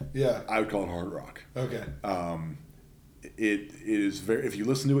heavy. Yeah. I would call it hard rock. Okay. It is very. If you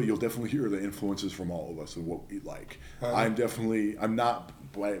listen to it, you'll definitely hear the influences from all of us and what we like. I'm not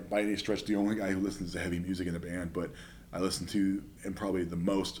by any stretch the only guy who listens to heavy music in the band, but I listen to, and probably the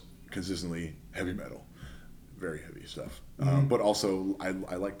most consistently, heavy metal. Very heavy stuff. But also, I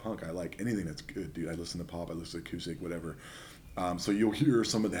like punk. I like anything that's good, dude. I listen to pop. I listen to acoustic, whatever. So you'll hear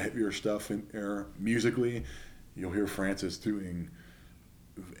some of the heavier stuff in there musically. You'll hear Francis doing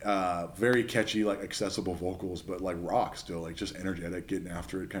very catchy, like accessible vocals, but like rock still, like just energetic, getting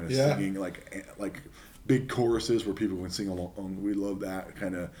after it, kind of singing like big choruses where people can sing along. We love that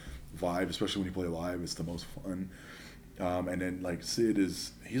kind of vibe, especially when you play live. It's the most fun. And then like Sid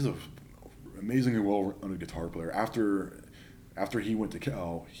he's a amazingly well-rounded guitar player. After he went to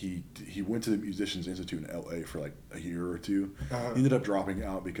Cal, he went to the Musicians Institute in LA for like a year or two. He ended up dropping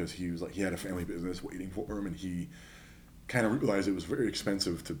out because he had a family business waiting for him, and he kind of realized it was very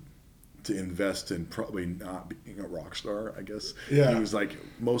expensive to invest in probably not being a rock star, I guess. Yeah. He was like,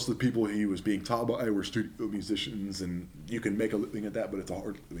 most of the people he was being taught by were studio musicians, and you can make a living at that, but it's a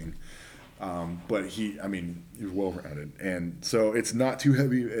hard living. But he was well-rounded, and so it's not too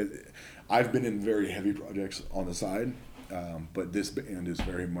heavy. I've been in very heavy projects on the side, but this band is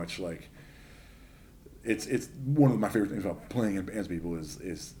very much like, it's one of my favorite things about playing in bands, people, is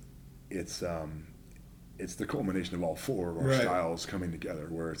it's the culmination of all four of our styles coming together,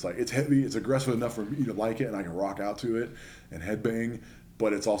 where it's like, it's heavy, it's aggressive enough for me to like it, and I can rock out to it and headbang,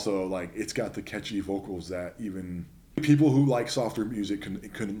 but it's also like, it's got the catchy vocals that even people who like softer music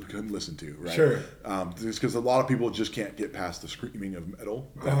couldn't listen to, right? Sure. Just because a lot of people just can't get past the screaming of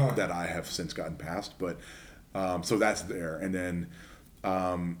metal that I have since gotten past, but so that's there. And then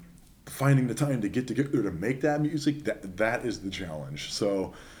finding the time to get together to make that music, that is the challenge.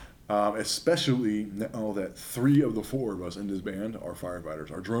 So especially now that 3 of the 4 of us in this band are firefighters.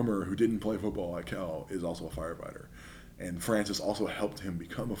 Our drummer, who didn't play football at Cal, is also a firefighter. And Francis also helped him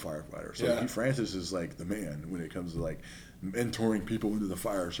become a firefighter. So Francis is like the man when it comes to like mentoring people into the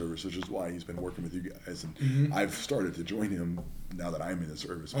fire service, which is why he's been working with you guys. And I've started to join him now that I'm in the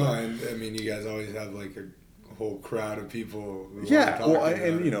service. Oh, and I mean, you guys always have like a whole crowd of people.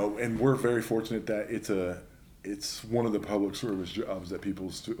 And we're very fortunate that it's one of the public service jobs that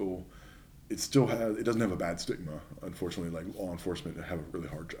people it doesn't have a bad stigma. Unfortunately, like law enforcement have a really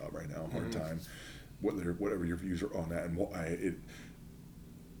hard job right now, hard time. Whatever your views are on that, and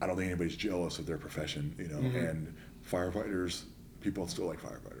I don't think anybody's jealous of their profession, and firefighters, people still like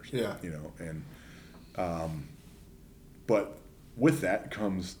firefighters, and but with that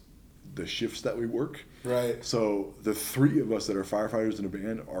comes the shifts that we work. Right. So the three of us that are firefighters in a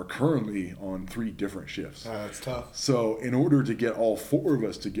band are currently on 3 different shifts. That's tough. So in order to get all 4 of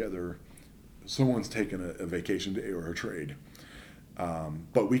us together, someone's taken a vacation day or a trade.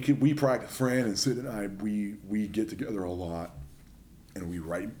 But we practice. Fran and Sid and I, we get together a lot, and we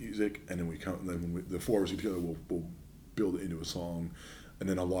write music, and then when the 4 of us get together, we'll build it into a song. And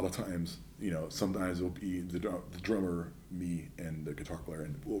then a lot of times, sometimes it'll be the drummer, me, and the guitar player,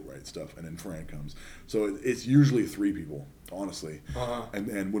 and we'll write stuff, and then Fran comes. So it's usually 3 people, honestly. Uh-huh.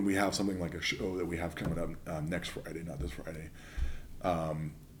 And when we have something like a show that we have coming up next Friday, not this Friday,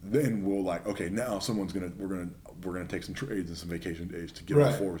 then we'll okay, now we're gonna take some trades and some vacation days to get right.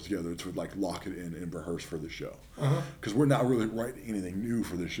 all 4 together to lock it in and rehearse for the show. Uh-huh. Because we're not really writing anything new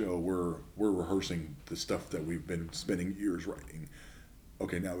for the show. We're rehearsing the stuff that we've been spending years writing.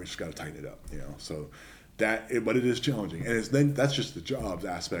 Okay, now we just got to tighten it up, So but it is challenging, and that's just the jobs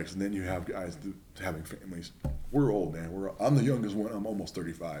aspects, and then you have guys having families. We're old, man. I'm the youngest one. I'm almost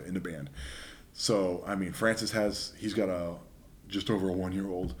 35 in the band. So I mean, Francis he's got just over a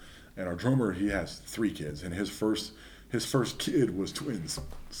 1-year-old, and our drummer, he has 3 kids, and his first kid was twins.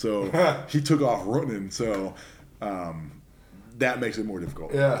 So he took off running. So. That makes it more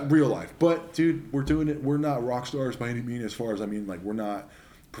difficult. Yeah. Real life. But, dude, we're doing it. We're not rock stars by any means, as far as, we're not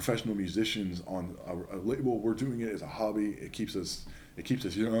professional musicians on a label. We're doing it as a hobby. It keeps us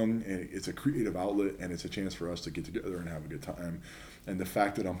young, and it's a creative outlet, and it's a chance for us to get together and have a good time. And the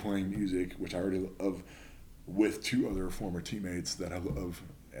fact that I'm playing music, which I already love, with 2 other former teammates that I love,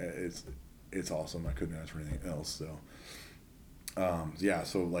 it's awesome. I couldn't ask for anything else. So,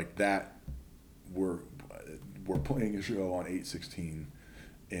 so that, we're playing a show on 8/16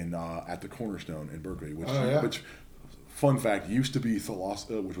 at the Cornerstone in Berkeley, which fun fact, used to be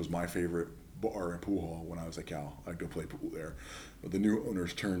Thalassa, which was my favorite bar and pool hall when I was at Cal. I'd go play pool there. But the new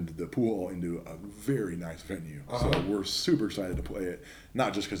owners turned the pool hall into a very nice venue. Uh-huh. So we're super excited to play it,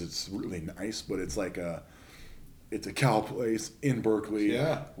 not just because it's really nice, but it's it's a Cal place in Berkeley.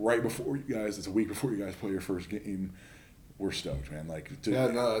 Yeah. Right before you guys, it's a week before you guys play your first game. We're stoked, man.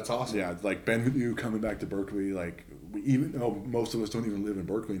 That's awesome. Yeah, Benvenue coming back to Berkeley. Even though most of us don't even live in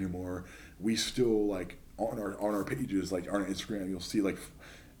Berkeley anymore, we still on our pages, on our Instagram, you'll see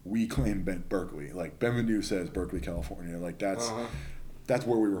we claim Berkeley. Benvenue says Berkeley, California. That's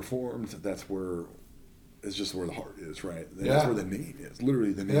where we were formed. That's where it's just where the heart is, right? And that's where the name is.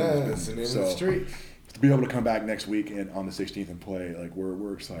 Literally, the name is the name of the street. To be able to come back next week and on the 16th and play,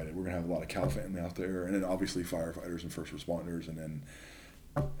 we're excited. We're gonna have a lot of Cal family out there, and then obviously firefighters and first responders, and then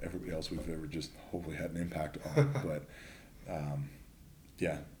everybody else we've ever just hopefully had an impact on. But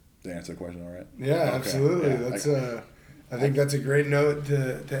to answer the question, all right? Yeah, okay. Absolutely. Yeah, that's I think that's a great note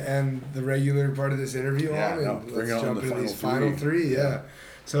to end the regular part of this interview on, and let's jump into these final 3. Yeah.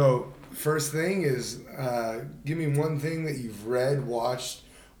 So first thing is, give me one thing that you've read, watched,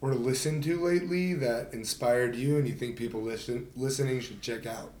 or listened to lately that inspired you and you think people listening should check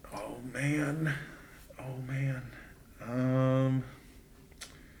out. Oh man.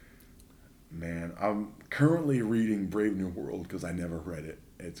 I'm currently reading Brave New World because I never read it.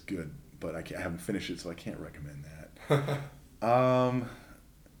 It's good, but I haven't finished it, so I can't recommend that.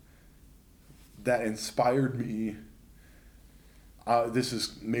 That inspired me. This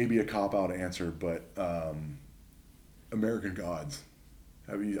is maybe a cop-out answer, but American Gods.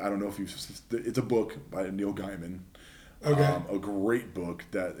 I don't know if it's a book by Neil Gaiman. Okay. A great book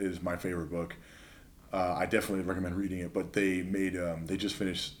that is my favorite book. I definitely recommend reading it. But they just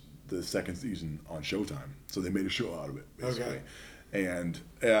finished the 2nd season on Showtime, so they made a show out of it, basically. Okay. And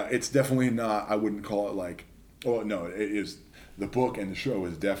it's definitely not. I wouldn't call it it is. The book and the show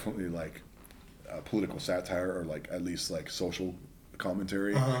is definitely political satire, or at least social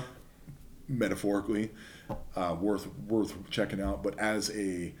commentary, metaphorically. Worth checking out. But as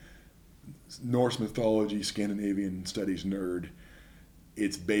a Norse mythology, Scandinavian studies nerd,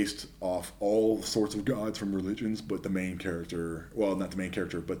 it's based off all sorts of gods from religions, but the main character, well, not the main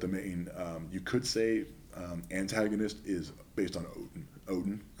character, but the main, you could say, antagonist is based on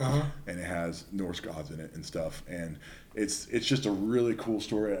Odin, and it has Norse gods in it and stuff, and it's just a really cool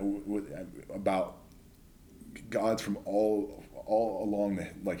story about gods from all along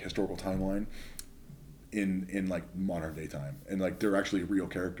the historical timeline in modern day time, and they're actually real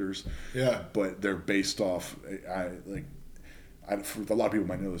characters. Yeah. But they're based off. For a lot of people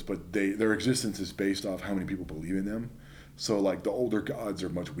might know this, but their existence is based off how many people believe in them. So the older gods are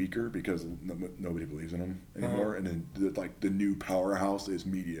much weaker because nobody believes in them anymore, and then the new powerhouse is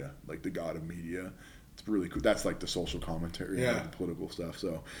media, the god of media. It's really cool. That's the social commentary, and the political stuff.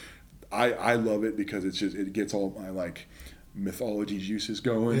 So I love it because it gets all my mythology juices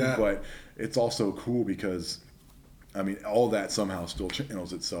going, but it's also cool because, I mean, all that somehow still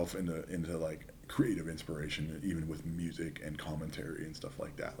channels itself into like creative inspiration, even with music and commentary and stuff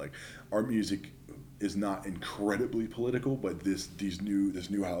like that. Like, our music is not incredibly political, but this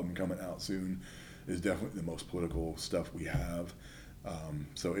new album coming out soon is definitely the most political stuff we have.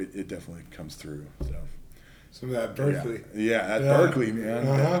 So it definitely comes through. So some of that Berkeley. Yeah, Berkeley, man.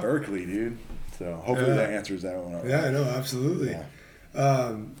 That Berkeley, dude. So hopefully that answers that one. Yeah, no, absolutely. Yeah.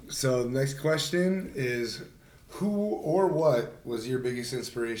 So the next question is, who or what was your biggest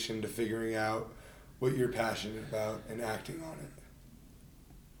inspiration to figuring out what you're passionate about and acting on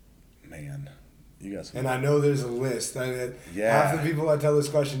it? Man, you guys. And I know there's a list. Half the people I tell this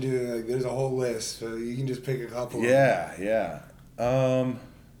question to, like, there's a whole list, so you can just pick a couple. Yeah.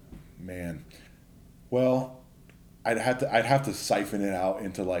 Man. Well, I'd have to siphon it out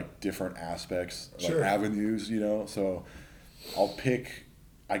into like different aspects, like avenues, you know. So I'll pick,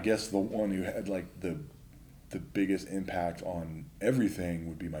 I guess, the one who had like the biggest impact on everything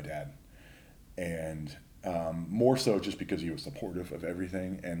would be my dad, and more so just because he was supportive of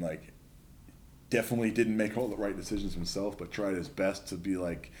everything, and like definitely didn't make all the right decisions himself, but tried his best to be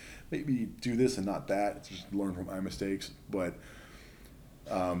like, maybe do this and not that, just learn from my mistakes. But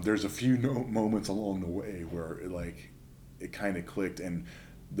there's a few moments along the way where it kind of clicked, and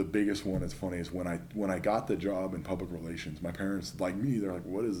the biggest one that's funny is when I got the job in public relations. My parents, like me, they're like,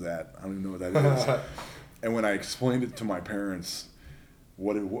 "What is that? I don't even know what that is." And when I explained it to my parents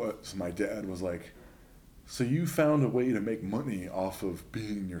what it was, my dad was like, "So you found a way to make money off of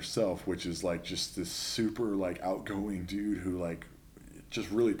being yourself," which is like just this super like outgoing dude who like just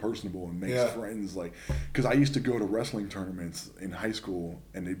really personable and makes friends. Like, because I used to go to wrestling tournaments in high school,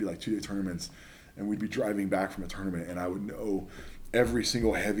 and they'd be like 2-day tournaments, and we'd be driving back from a tournament, and I would know every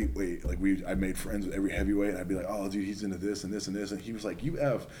single heavyweight. Like, I made friends with every heavyweight, and I'd be like, "Oh, dude, he's into this and this and this," and he was like,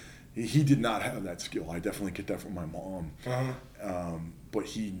 he did not have that skill. I definitely get that from my mom. But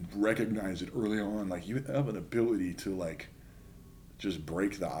he recognized it early on. Like, you have an ability to like just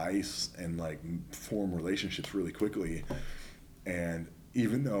break the ice and like form relationships really quickly. And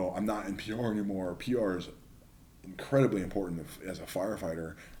even though I'm not in PR anymore, PR is incredibly important as a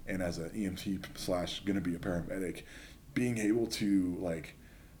firefighter and as an EMT / going to be a paramedic. Being able to like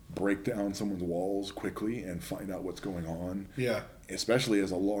break down someone's walls quickly and find out what's going on. Yeah. Especially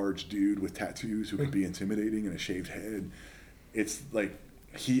as a large dude with tattoos who could be intimidating and a shaved head. It's like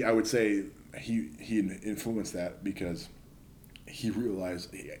I would say he influenced that because he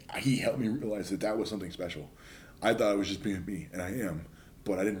realized, he helped me realize that was something special. I thought I was just being me, and I am,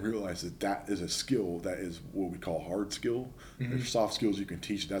 but I didn't realize that is a skill that is what we call hard skill. There's soft skills you can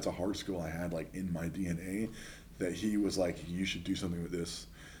teach. That's a hard skill I had like in my DNA, that he was like, "You should do something with this."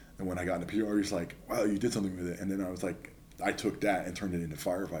 And when I got into PR, he's like, "Wow, you did something with it." And then I was like, I took that and turned it into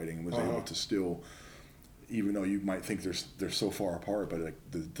firefighting and was able to still, even though you might think they're so far apart, but like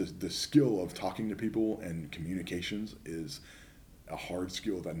the skill of talking to people and communications is a hard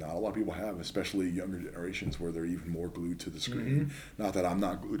skill that not a lot of people have, especially younger generations where they're even more glued to the screen. Not that I'm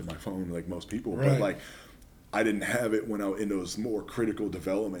not glued to my phone like most people, but like I didn't have it when I was in those more critical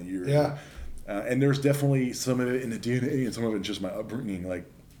development years. Yeah. And there's definitely some of it in the DNA and some of it in just my upbringing. Like,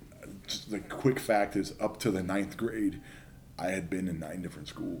 just the quick fact is, up to the 9th grade, I had been in 9 different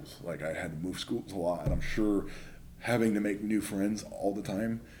schools. Like, I had to move schools a lot, and I'm sure having to make new friends all the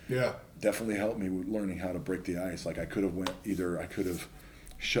time definitely helped me with learning how to break the ice. Like, I could have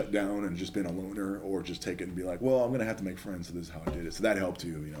shut down and just been a loner, or just take it and be like, well, I'm going to have to make friends, so this is how I did it. So that helped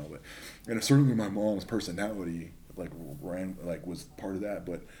too, you know. But, and certainly my mom's personality was part of that,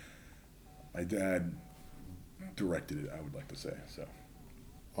 but my dad directed it, I would like to say. So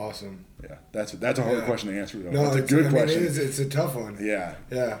awesome. Yeah, that's a hard question to answer though. No, it's a good question. It's a tough one. Yeah.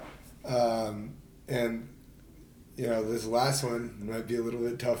 And you know, this last one might be a little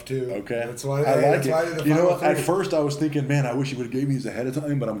bit tough too. Okay. That's why I like it. You know what? At first I was thinking, man, I wish you would have gave me these ahead of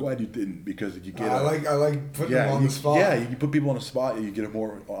time, but I'm glad you didn't, because you get. I like putting them on the spot. Yeah, you put people on the spot, you get a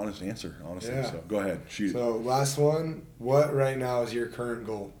more honest answer. Honestly, so go ahead, shoot. So last one. What right now is your current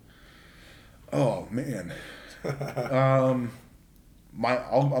goal? Oh man, I'm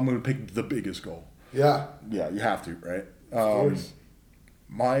going to pick the biggest goal. Yeah, you have to, right? Of course.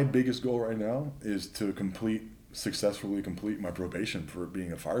 My biggest goal right now is to successfully complete my probation for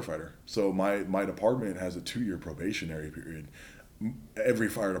being a firefighter. So my department has a 2-year probationary period. Every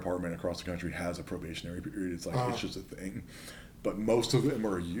fire department across the country has a probationary period. It's like it's just a thing. But most of them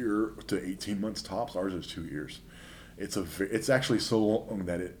are a year to 18 months tops. Ours is 2 years. It's actually so long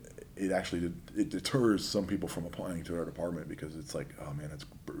that it deters some people from applying to our department, because it's like, oh man, it's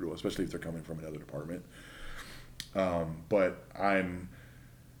brutal, especially if they're coming from another department. But I'm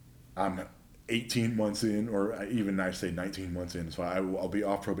 18 months in, or even I say 19 months in, so I'll be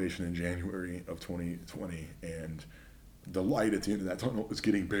off probation in January of 2020, and the light at the end of that tunnel is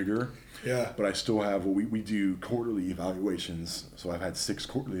getting bigger. Yeah. But I still have, we do quarterly evaluations. So I've had 6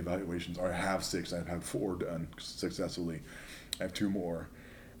 quarterly evaluations, or I have 6. I've had 4 done successfully. I have 2 more.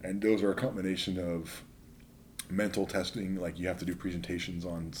 And those are a combination of mental testing, like you have to do presentations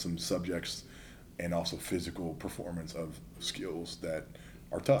on some subjects, and also physical performance of skills that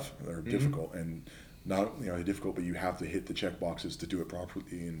are tough, that are difficult, and not difficult, but you have to hit the check boxes to do it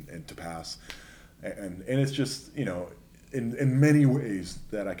properly and to pass. And it's just, in many ways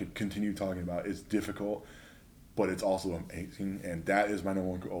that I could continue talking about, it's difficult, but it's also amazing. And that is my number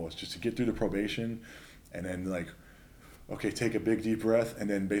one goal, is just to get through the probation, and then take a big deep breath, and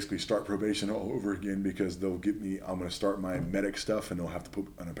then basically start probation all over again, because I'm going to start my medic stuff, and they'll have to put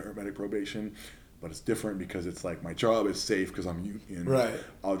on a paramedic probation. But it's different because it's like my job is safe because I'm union. Right.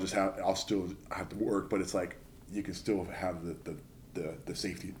 I'll still have to work, but it's like you can still have the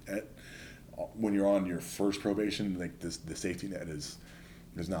safety net. When you're on your first probation, like the safety net is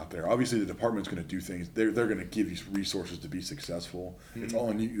not there. Obviously, the department's going to do things. They're going to give you resources to be successful. Mm-hmm. It's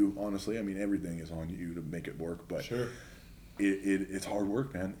on you, honestly. I mean, everything is on you to make it work. But sure. It's hard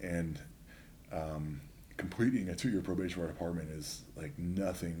work, man. And completing a 2-year probation for our department is like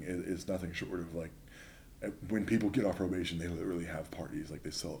nothing. It's nothing short of like, when people get off probation, they literally have parties, like they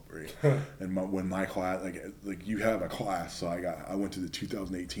celebrate. And when my class, like you have a class, so I went to the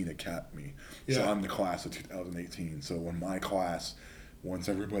 2018 Academy, so I'm the class of 2018. So when my class, once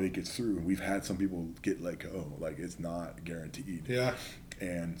everybody gets through, and we've had some people get let go, like it's not guaranteed. Yeah.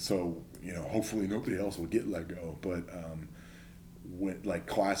 And so hopefully nobody else will get let go, but when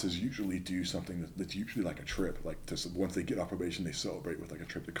classes usually do something that's usually like a trip, once they get off probation, they celebrate with like a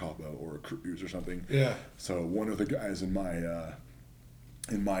trip to Cabo or a cruise or something. Yeah. So one of the guys in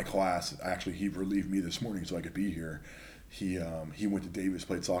my class, actually, he relieved me this morning so I could be here. He went to Davis,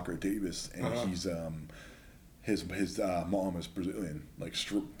 played soccer at Davis, and he's his mom is Brazilian, like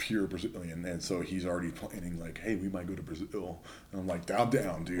pure Brazilian, and so he's already planning like, hey, we might go to Brazil. And I'm like,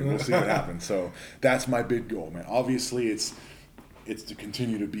 down, dude. We'll see what happens. So that's my big goal, man. Obviously, it's to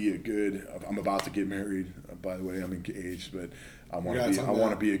continue to be a good. I'm about to get married, by the way. I'm engaged, but I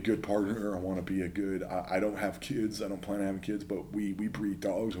want to be a good partner. I want to be a good. I don't have kids. I don't plan on having kids, but we breed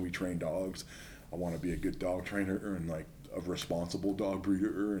dogs and we train dogs. I want to be a good dog trainer and like a responsible dog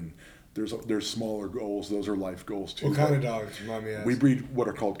breeder. And there's smaller goals. Those are life goals too. What kind of dogs? Remind me. We breed what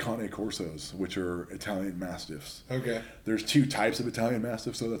are called Cane Corsos, which are Italian Mastiffs. Okay. There's 2 types of Italian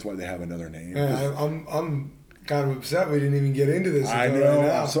Mastiffs, so that's why they have another name. Yeah, I'm kind of upset we didn't even get into this. I know. Right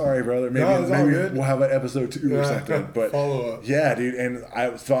now. I'm sorry, brother. Maybe we'll have an episode 2 or something. But follow up. Yeah, dude. And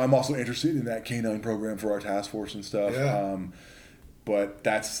I'm also interested in that canine program for our task force and stuff. Yeah. But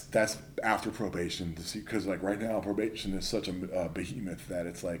that's after probation, to see, because like right now probation is such a behemoth that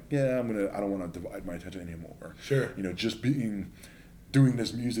it's like, I don't want to divide my attention anymore. Sure. Just doing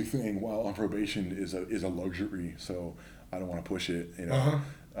this music thing while on probation is a luxury. So I don't want to push it.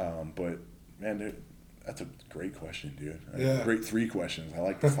 But man, dude, that's a great question, dude. Yeah. Great 3 questions. I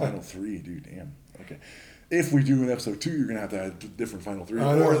like the final 3, dude. Damn. Okay. If we do an episode 2, you're gonna have to have different final 3,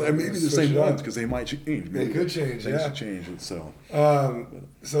 or maybe the same ones, because they might change. They could change. They should change it. So.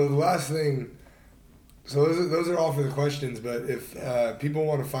 So the last thing. So those are all for the questions. But if people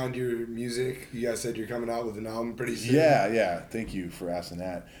want to find your music, you guys said you're coming out with an album pretty soon. Yeah. Thank you for asking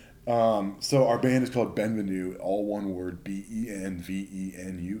that. So our band is called Benvenue, all one word,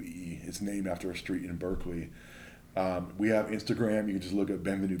 Benvenue. It's named after a street in Berkeley. We have Instagram. You can just look up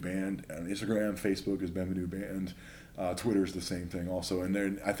Benvenue Band on Instagram. Facebook is Benvenue Band. Twitter is the same thing also. And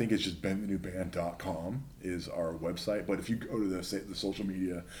then I think it's just benvenueband.com is our website. But if you go to the social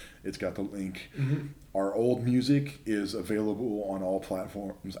media, it's got the link. Mm-hmm. Our old music is available on all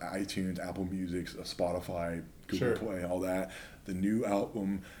platforms: iTunes, Apple Music, Spotify, Google Play, all that. The new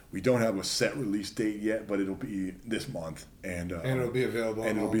album, we don't have a set release date yet, but it'll be this month, and it'll be available.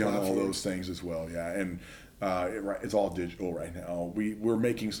 And it'll be on all those things as well. Yeah, and it's all digital right now. We're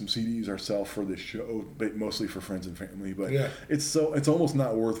making some CDs ourselves for this show, but mostly for friends and family. But it's almost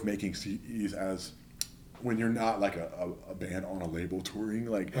not worth making CDs as when you're not like a band on a label touring.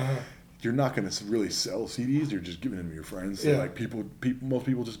 Like you're not going to really sell CDs. You're just giving them to your friends. So like most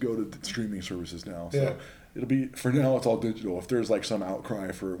people just go to the streaming services now. So it'll be, for now, it's all digital. If there's like some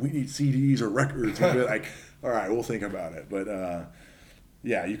outcry for we need CDs or records, we'll be like, all right, we'll think about it. But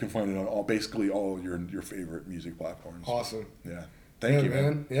you can find it on basically all your favorite music platforms. Awesome. Yeah. Thank you,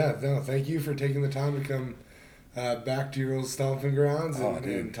 man. Yeah, no, thank you for taking the time to come back to your old stomping grounds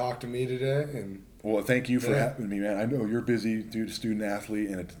and talk to me today. And Well, thank you for having me, man. I know you're busy, dude, student athlete,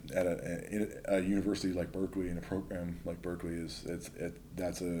 and at a university like Berkeley, and a program like Berkeley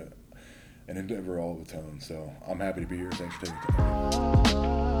that's an endeavor all of its own. So I'm happy to be here. Thanks for taking the time.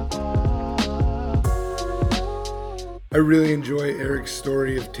 I really enjoy Eric's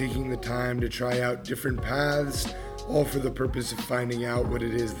story of taking the time to try out different paths, all for the purpose of finding out what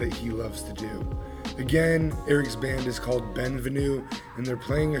it is that he loves to do. Again, Eric's band is called Benvenue, and they're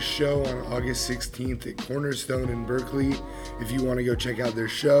playing a show on August 16th at Cornerstone in Berkeley if you want to go check out their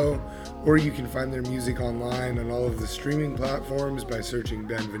show, or you can find their music online on all of the streaming platforms by searching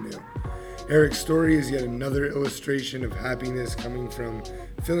Benvenue. Eric's story is yet another illustration of happiness coming from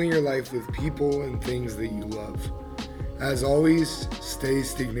filling your life with people and things that you love. As always, stay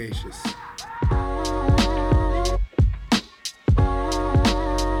Stignacious.